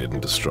least they didn't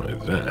destroy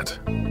that.